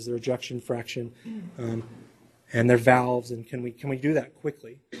sizes, their ejection fraction, and their valves, and can we do that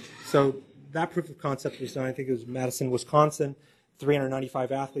quickly? So that proof of concept was done, I think it was Madison, Wisconsin,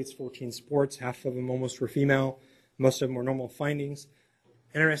 395 athletes, 14 sports, half of them almost were female, most of them were normal findings.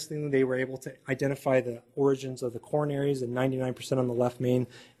 Interestingly, they were able to identify the origins of the coronaries, and 99% on the left main,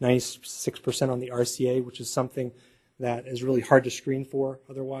 96% on the RCA, which is something that is really hard to screen for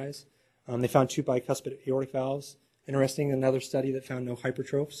otherwise. They found 2 bicuspid aortic valves. Interesting, another study that found no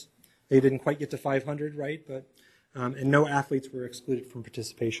hypertrophs. They didn't quite get to 500, right? But and no athletes were excluded from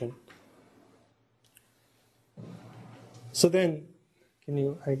participation. So then,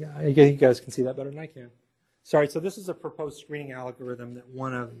 I guess you guys can see that better than I can. Sorry, so this is a proposed screening algorithm that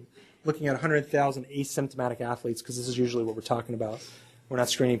looking at 100,000 asymptomatic athletes, because this is usually what we're talking about. We're not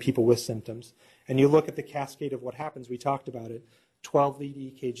screening people with symptoms. And you look at the cascade of what happens, we talked about it. 12-lead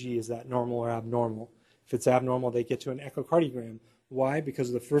EKG, is that normal or abnormal? If it's abnormal, they get to an echocardiogram. Why?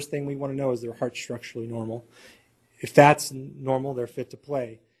 Because the first thing we want to know is their heart structurally normal. If that's normal, they're fit to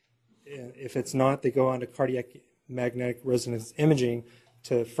play. If it's not, they go on to cardiac magnetic resonance imaging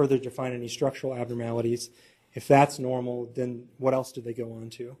to further define any structural abnormalities. If that's normal, then what else do they go on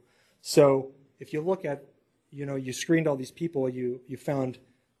to? So if you look at, you screened all these people, you found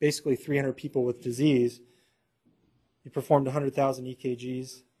basically 300 people with disease. You performed 100,000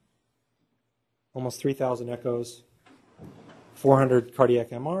 EKGs, almost 3,000 echoes, 400 cardiac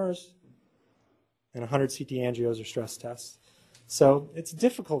MRs, and 100 CT angios or stress tests. So it's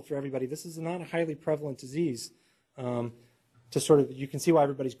difficult for everybody. This is not a highly prevalent disease. You can see why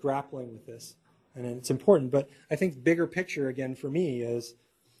everybody's grappling with this, and it's important. But I think the bigger picture, again, for me is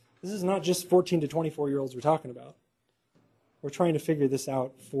this is not just 14 to 24-year-olds we're talking about. We're trying to figure this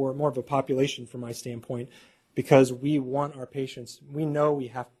out for more of a population, from my standpoint, because we want our patients. We know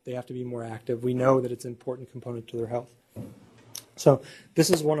they have to be more active. We know that it's an important component to their health. So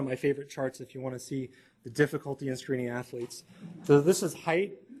this is one of my favorite charts if you want to see the difficulty in screening athletes. So this is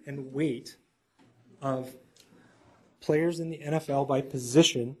height and weight of players in the NFL by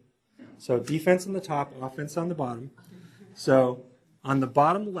position. So defense on the top, offense on the bottom. So on the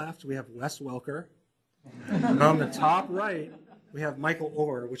bottom left, we have Wes Welker. And on the top right, we have Michael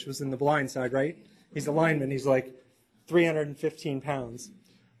Orr, which was in the blind side, right? He's a lineman. He's like 315 pounds,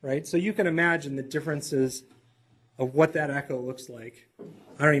 right? So you can imagine the differences of what that echo looks like.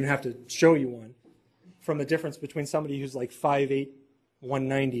 I don't even have to show you one. From the difference between somebody who's like 5'8",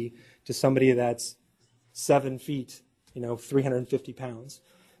 190 to somebody that's 7 feet, 350 pounds.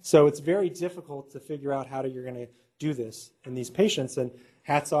 So it's very difficult to figure out how you're going to do this in these patients. And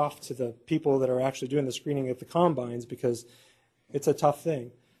hats off to the people that are actually doing the screening at the combines, because it's a tough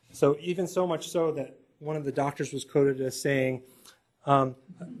thing. So even so much so that one of the doctors was quoted as saying,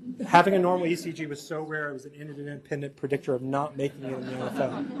 having a normal ECG was so rare it was an independent predictor of not making it in the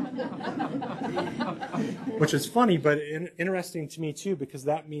NFL. Which is funny, but interesting to me too, because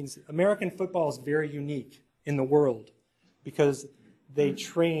that means American football is very unique in the world, because they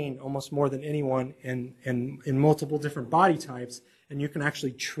train almost more than anyone in multiple different body types, and you can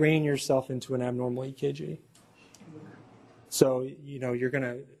actually train yourself into an abnormal EKG. So, you're going to,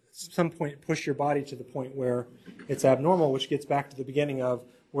 at some point, push your body to the point where it's abnormal, which gets back to the beginning of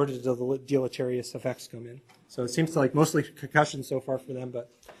where did the deleterious effects come in. So it seems like mostly concussion so far for them.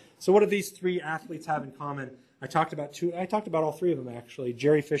 But so what do these 3 athletes have in common? I talked about all 3 of them, actually.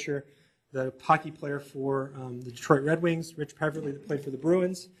 Jerry Fisher, the hockey player for the Detroit Red Wings, Rich Peverly, that played for the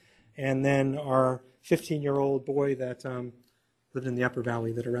Bruins, and then our 15-year-old boy that lived in the Upper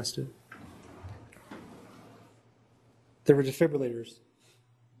Valley that arrested. There were defibrillators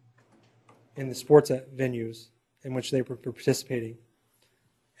in the sports venues in which they were participating,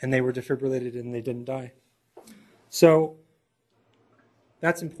 and they were defibrillated and they didn't die. So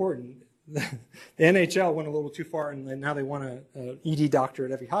that's important. The NHL went a little too far, and now they want an ED doctor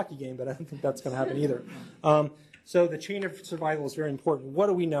at every hockey game, but I don't think that's going to happen either. So the chain of survival is very important. What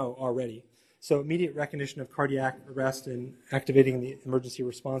do we know already? So immediate recognition of cardiac arrest and activating the emergency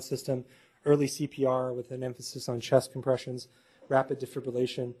response system, early CPR with an emphasis on chest compressions, rapid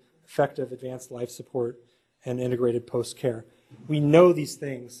defibrillation, effective advanced life support, and integrated post-care. We know these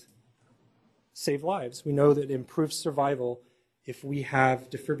things save lives. We know that it improves survival if we have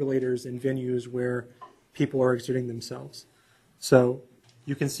defibrillators in venues where people are exerting themselves. So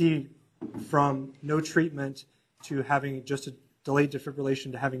you can see from no treatment to having just a delayed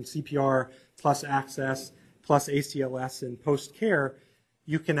defibrillation to having CPR plus access plus ACLS and post-care,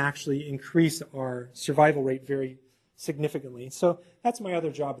 you can actually increase our survival rate very significantly. So that's my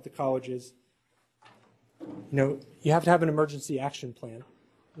other job at the college is, you have to have an emergency action plan.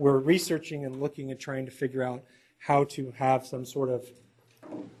 We're researching and looking at trying to figure out how to have some sort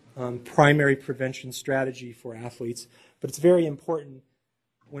of primary prevention strategy for athletes. But it's very important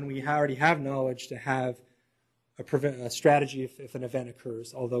when we already have knowledge to have a strategy if an event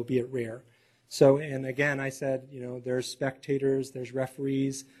occurs, although be it rare. So, and again, I said, there's spectators, there's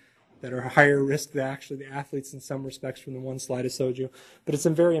referees that are higher risk than actually the athletes in some respects from the one slide I showed you. But it's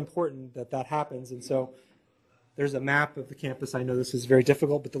very important that that happens. And so there's a map of the campus. I know this is very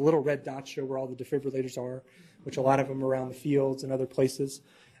difficult, but the little red dots show where all the defibrillators are, which a lot of them are around the fields and other places.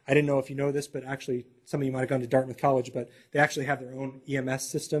 I didn't know if you know this, but actually some of you might have gone to Dartmouth College, but they actually have their own EMS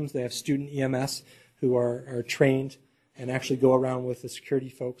systems. They have student EMS who are trained and actually go around with the security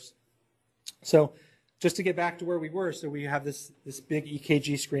folks. So just to get back to where we were, so we have this big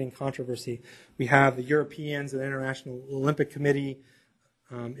EKG screening controversy. We have the Europeans, the International Olympic Committee,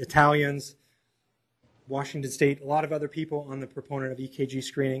 Italians, Washington State, a lot of other people on the proponent of EKG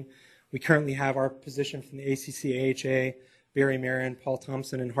screening. We currently have our position from the ACC, AHA, Barry Marion, Paul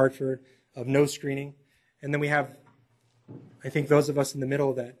Thompson, and Hartford of no screening. And then we have, I think, those of us in the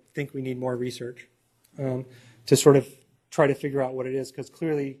middle that think we need more research to sort of try to figure out what it is, because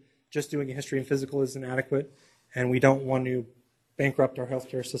clearly just doing a history and physical isn't adequate, and we don't want to bankrupt our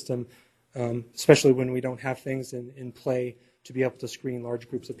healthcare system, especially when we don't have things in play to be able to screen large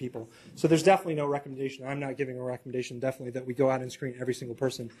groups of people. So there's definitely no recommendation. I'm not giving a recommendation, definitely, that we go out and screen every single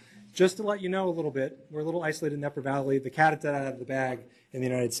person. Just to let you know a little bit, we're a little isolated in the Upper Valley. The cat is out of the bag in the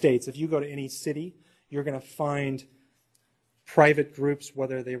United States. If you go to any city, you're going to find private groups,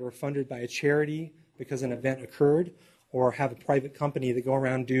 whether they were funded by a charity because an event occurred, or have a private company that go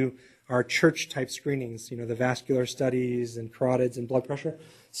around and do our church-type screenings, the vascular studies and carotids and blood pressure.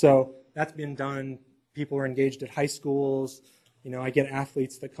 So that's been done. People are engaged at high schools. I get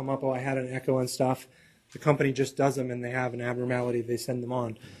athletes that come up, I had an echo and stuff. The company just does them, and they have an abnormality, they send them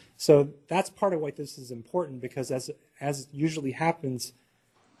on. So that's part of why this is important, because as usually happens,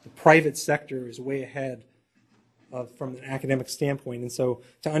 the private sector is way ahead from an academic standpoint. And so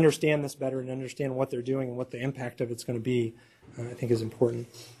to understand this better and understand what they're doing and what the impact of it's going to be, I think is important.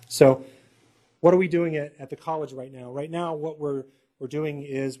 So what are we doing at the college right now? Right now, what we're doing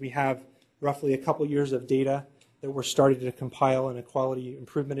is we have roughly a couple years of data that we're starting to compile in a quality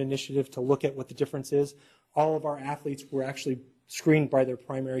improvement initiative to look at what the difference is. All of our athletes were actually screened by their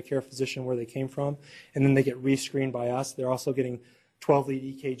primary care physician where they came from, and then they get re-screened by us. They're also getting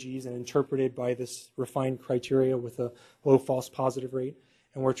 12-lead EKGs and interpreted by this refined criteria with a low false positive rate,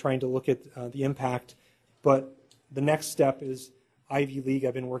 and we're trying to look at the impact. But the next step is Ivy League.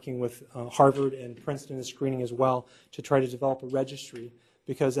 I've been working with Harvard and Princeton is screening as well to try to develop a registry,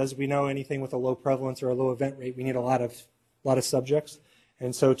 because as we know, anything with a low prevalence or a low event rate, we need a lot of subjects.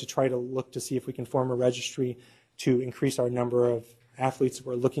 And so to try to look to see if we can form a registry to increase our number of athletes that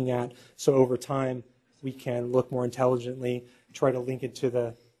we're looking at, so over time we can look more intelligently, try to link it to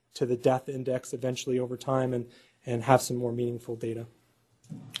the death index eventually over time, and have some more meaningful data.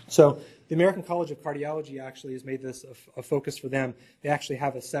 So the American College of Cardiology actually has made this a focus for them. They actually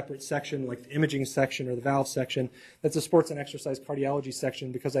have a separate section, like the imaging section or the valve section, that's a sports and exercise cardiology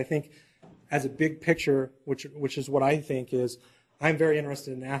section, because I think as a big picture, which is what I think is, I'm very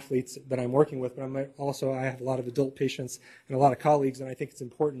interested in athletes that I'm working with, but I have a lot of adult patients and a lot of colleagues, and I think it's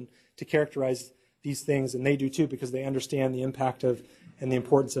important to characterize these things, and they do too, because they understand the impact of and the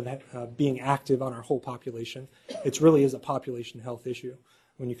importance of being active on our whole population. It really is a population health issue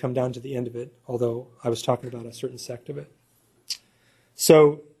when you come down to the end of it, although I was talking about a certain sect of it.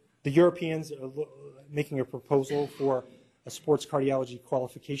 So the Europeans are making a proposal for a sports cardiology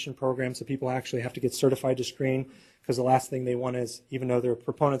qualification program, so people actually have to get certified to screen, because the last thing they want is, even though they're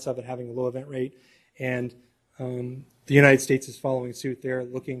proponents of it, having a low event rate. And the United States is following suit. They're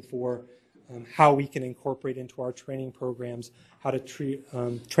looking for how we can incorporate into our training programs, how to train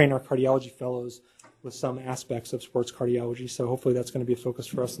our cardiology fellows with some aspects of sports cardiology. So hopefully that's going to be a focus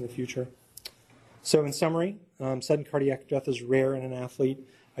for us in the future. So in summary, sudden cardiac death is rare in an athlete.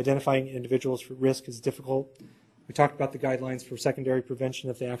 Identifying individuals for risk is difficult. We talked about the guidelines for secondary prevention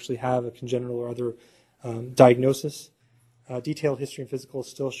if they actually have a congenital or other diagnosis. Detailed history and physical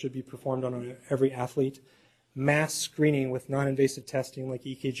still should be performed on every athlete. mass screening with non-invasive testing like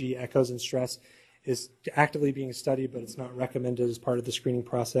EKG, echoes, and stress is actively being studied, but it's not recommended as part of the screening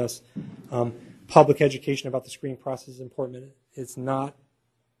process. Public education about the screening process is important. It's not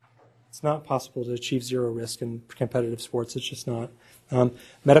possible to achieve zero risk in competitive sports. It's just not.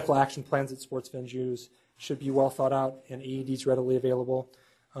 Medical action plans at sports venues should be well thought out and AEDs readily available.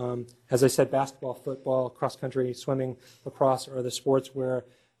 As I said, basketball, football, cross country, swimming, lacrosse are the sports where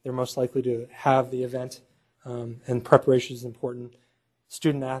they're most likely to have the event, and preparation is important.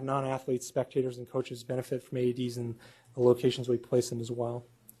 Student, non-athletes, spectators, and coaches benefit from AEDs in the locations we place them as well.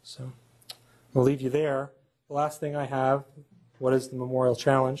 So I'll leave you there. The last thing I have, what is the Memorial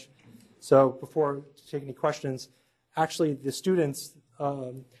Challenge? So before taking any questions, actually the students,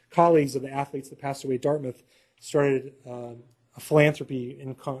 colleagues of the athletes that passed away at Dartmouth started a philanthropy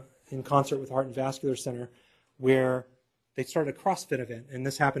in concert with the Heart and Vascular Center where they started a CrossFit event. And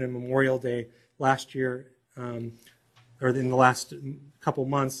this happened on Memorial Day last year, or in the last couple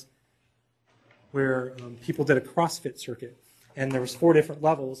months, where people did a CrossFit circuit. And there was 4 different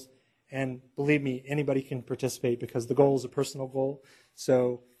levels. And believe me, anybody can participate because the goal is a personal goal.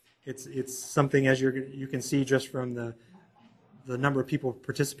 So it's something, as you can see just from the number of people who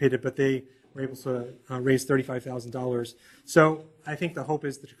participated, but they were able to raise $35,000. So I think the hope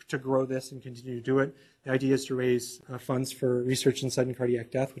is to grow this and continue to do it. The idea is to raise funds for research in sudden cardiac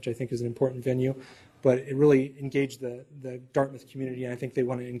death, which I think is an important venue, but it really engaged the Dartmouth community, and I think they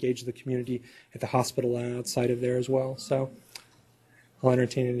want to engage the community at the hospital and outside of there as well. So I'll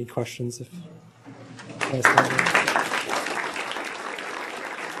entertain any questions if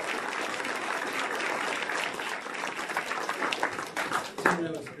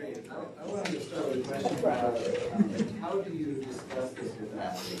That was great. I wanted to start with a question about how do you discuss this with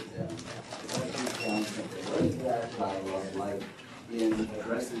athletes? What is that dialogue like in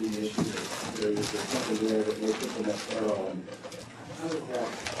addressing the issue? There's something there that makes it less thorough. How is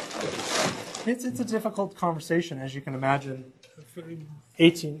that? It's a difficult conversation, as you can imagine.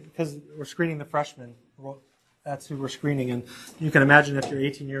 18, because we're screening the freshmen. Well, that's who we're screening. And you can imagine if you're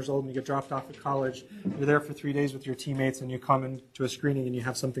 18 years old and you get dropped off at college, you're there for 3 days with your teammates and you come into a screening and you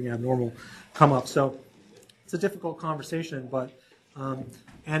have something abnormal come up. So it's a difficult conversation, but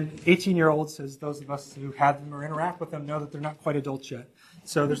and 18-year-olds, as those of us who had them or interact with them, know that they're not quite adults yet.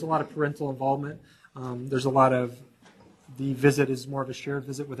 So there's a lot of parental involvement. There's a lot of the visit is more of a shared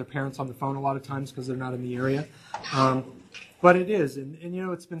visit with their parents on the phone a lot of times because they're not in the area. But it is, and you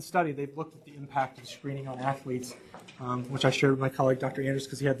know, it's been studied. They've looked at the impact of screening on athletes, which I shared with my colleague, Dr. Anders,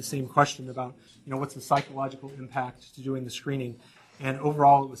 because he had the same question about, you know, what's the psychological impact to doing the screening, and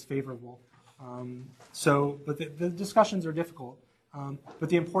overall it was favorable. But the discussions are difficult. But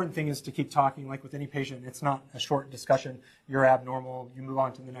the important thing is to keep talking, like with any patient. It's not a short discussion, you're abnormal, you move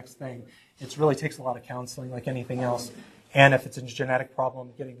on to the next thing. It really takes a lot of counseling, like anything else. And if it's a genetic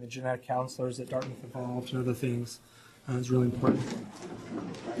problem, getting the genetic counselors at Dartmouth involved and other things is really important.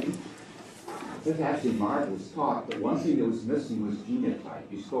 This is actually marvelous talk, but one thing that was missing was genotype.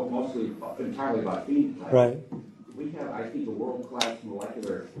 You spoke mostly entirely about phenotype. Right. We have, I think, a world-class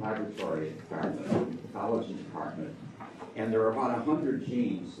molecular laboratory department, pathology department, and there are about 100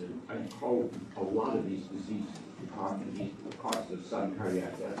 genes that code a lot of these diseases the causes of sudden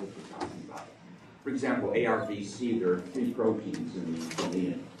cardiac death that we're talking about. For example, ARVC, there are 3 proteins in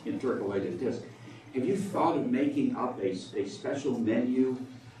the intercalated disc. Have you thought of making up a special menu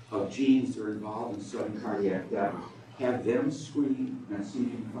of genes that are involved in sudden cardiac death? Have them screened and see if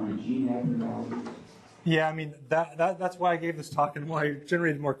you can find gene abnormalities? Yeah, I mean, that's why I gave this talk and why I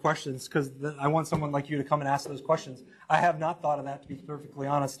generated more questions, because I want someone like you to come and ask those questions. I have not thought of that, to be perfectly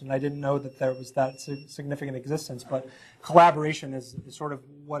honest, and I didn't know that there was that significant existence. But collaboration is sort of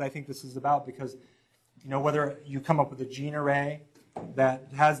what I think this is about, because, you know, whether you come up with a gene array that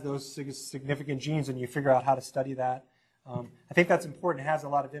has those significant genes and you figure out how to study that, I think that's important. It has a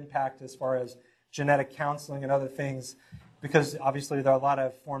lot of impact as far as genetic counseling and other things, because obviously there are a lot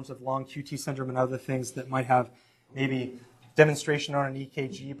of forms of long QT syndrome and other things that might have maybe demonstration on an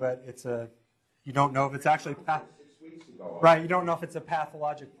EKG, but you don't know if it's actually right. You don't know if it's a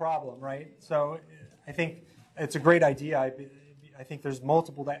pathologic problem, right? So I think it's a great idea. I think there's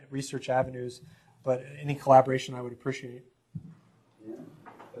multiple research avenues, but any collaboration I would appreciate. Yeah.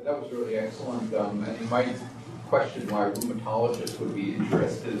 That was really excellent. And you might question why rheumatologists would be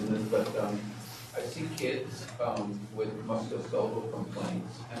interested in this, but I see kids with musculoskeletal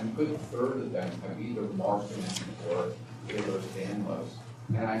complaints, and a good third of them have either Marfan or Ehlers-Danlos,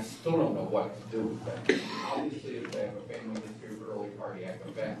 and I still don't know what to do with them. Obviously, if they have a family history of early cardiac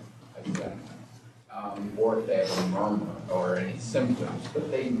event, I send them. Or if they have a murmur or any symptoms,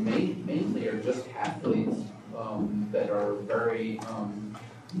 but they mainly are just athletes that are very,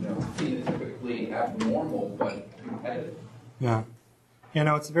 phenotypically abnormal but competitive. Yeah.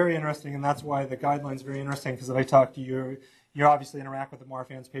 It's very interesting, and that's why the guideline's very interesting, because if I talk to you, you obviously interact with the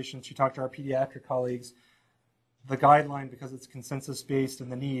Marfan's patients, you talk to our pediatric colleagues, the guideline, because it's consensus-based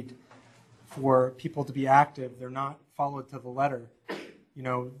and the need for people to be active, they're not followed to the letter.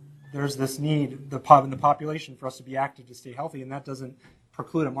 There's this need in the population for us to be active to stay healthy, and that doesn't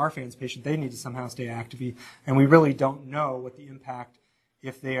preclude a Marfan's patient. They need to somehow stay active, and we really don't know what the impact,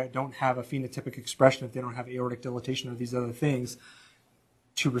 if they don't have a phenotypic expression, if they don't have aortic dilatation or these other things,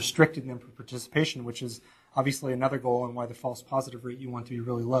 to restricting them from participation, which is obviously another goal and why the false positive rate you want to be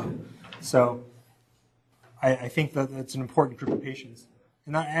really low. So I think that it's an important group of patients.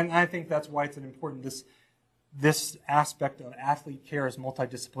 And I think that's why it's an important, this aspect of athlete care is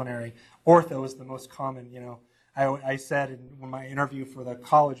multidisciplinary. Ortho is the most common, I said in my interview for the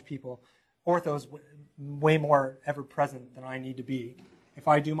college people, ortho is way more ever present than I need to be. If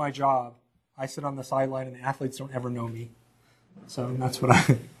I do my job, I sit on the sideline and the athletes don't ever know me. So that's what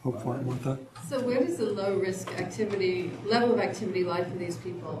I hope for. So where does the low-risk level of activity lie for these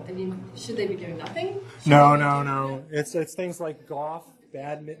people? I mean, should they be doing nothing? No. It's things like golf,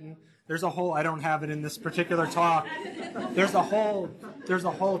 badminton. There's a whole, I don't have it in this particular talk. There's a whole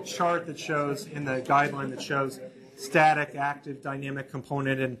chart that shows in the guideline that shows static, active, dynamic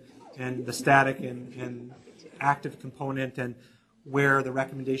component and the static and active component and where the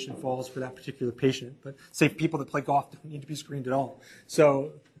recommendation falls for that particular patient. But say people that play golf don't need to be screened at all.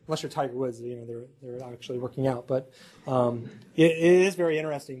 So unless you're Tiger Woods, they're actually working out. But it is very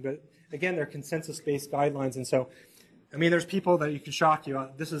interesting. But again, they're consensus-based guidelines. And so, there's people that you can shock you.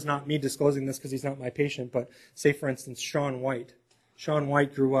 This is not me disclosing this because he's not my patient. But say, for instance, Shaun White. Shaun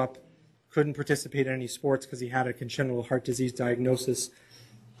White grew up, couldn't participate in any sports because he had a congenital heart disease diagnosis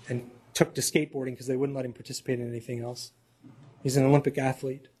and took to skateboarding because they wouldn't let him participate in anything else. He's an Olympic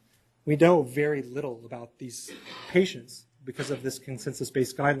athlete. We know very little about these patients because of this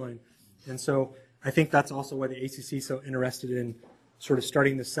consensus-based guideline. And so I think that's also why the ACC is so interested in sort of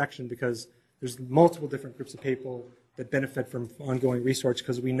starting this section, because there's multiple different groups of people that benefit from ongoing research,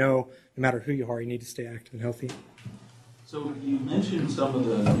 because we know no matter who you are, you need to stay active and healthy. So you mentioned some of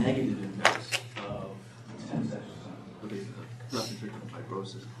the negative impacts of 10 sessions with left ventricular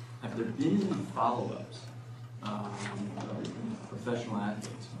fibrosis. Have there been any follow-ups? Professional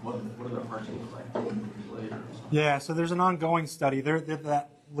athletes, what do their hearts look like later? Yeah, so there's an ongoing study. That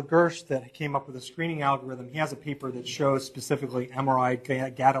Lagersh that came up with a screening algorithm, he has a paper that shows specifically MRI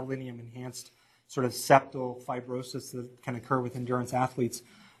gadolinium enhanced sort of septal fibrosis that can occur with endurance athletes.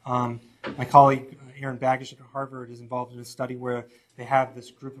 My colleague Aaron Baggish at Harvard is involved in a study where they have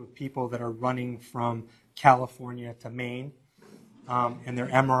this group of people that are running from California to Maine, and they're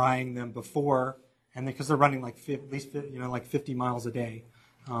MRIing them before. And because they're running like 50 miles a day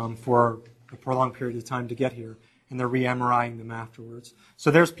for a prolonged period of time to get here, and they're re-MRIing them afterwards. So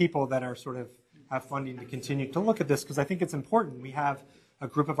there's people that are sort of have funding to continue to look at this, because I think it's important. We have a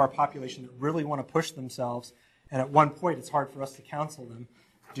group of our population that really want to push themselves, and at one point it's hard for us to counsel them.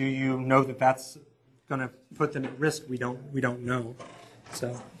 Do you know that that's going to put them at risk? We don't know.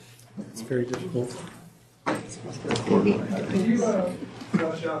 So it's very difficult. Can you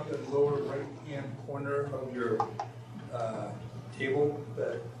flush out the lower right-hand corner of your table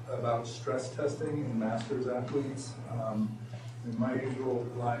about stress testing in masters athletes? My usual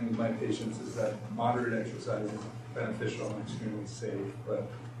line with my patients is that moderate exercise is beneficial and extremely safe, but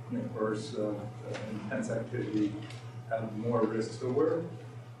bursts of intense activity have more risk. So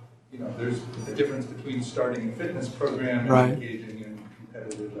there's a difference between starting a fitness program and engaging in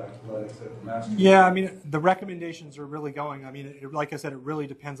competitive athletics at the Masters. Yeah, the recommendations are really going. Like I said, it really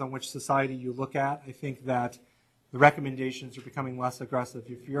depends on which society you look at. I think that the recommendations are becoming less aggressive.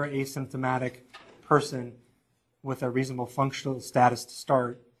 If you're an asymptomatic person with a reasonable functional status to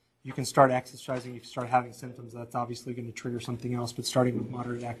start, you can start exercising, you can start having symptoms. That's obviously going to trigger something else, but starting with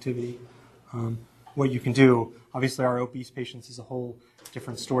moderate activity. What you can do, obviously our obese patients is a whole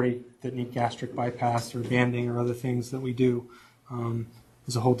different story that need gastric bypass or banding or other things that we do.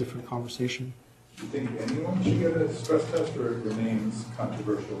 Is a whole different conversation. Do you think anyone should get a stress test, or it remains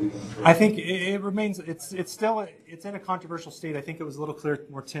controversial even for? I think it remains. It's in a controversial state. I think it was a little clear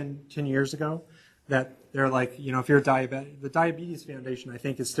more 10 years ago that they're like, if you're diabetic, the Diabetes Foundation, I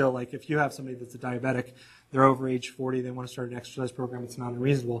think, is still like, if you have somebody that's a diabetic, they're over age 40, they want to start an exercise program, it's not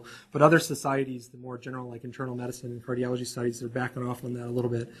unreasonable. But other societies, the more general, like internal medicine and cardiology studies, they're backing off on that a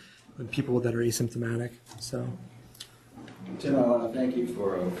little bit, and people that are asymptomatic. So. Tim, I want to thank you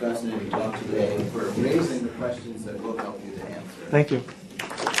for a fascinating talk today, for raising the questions that will help you to answer. Thank you.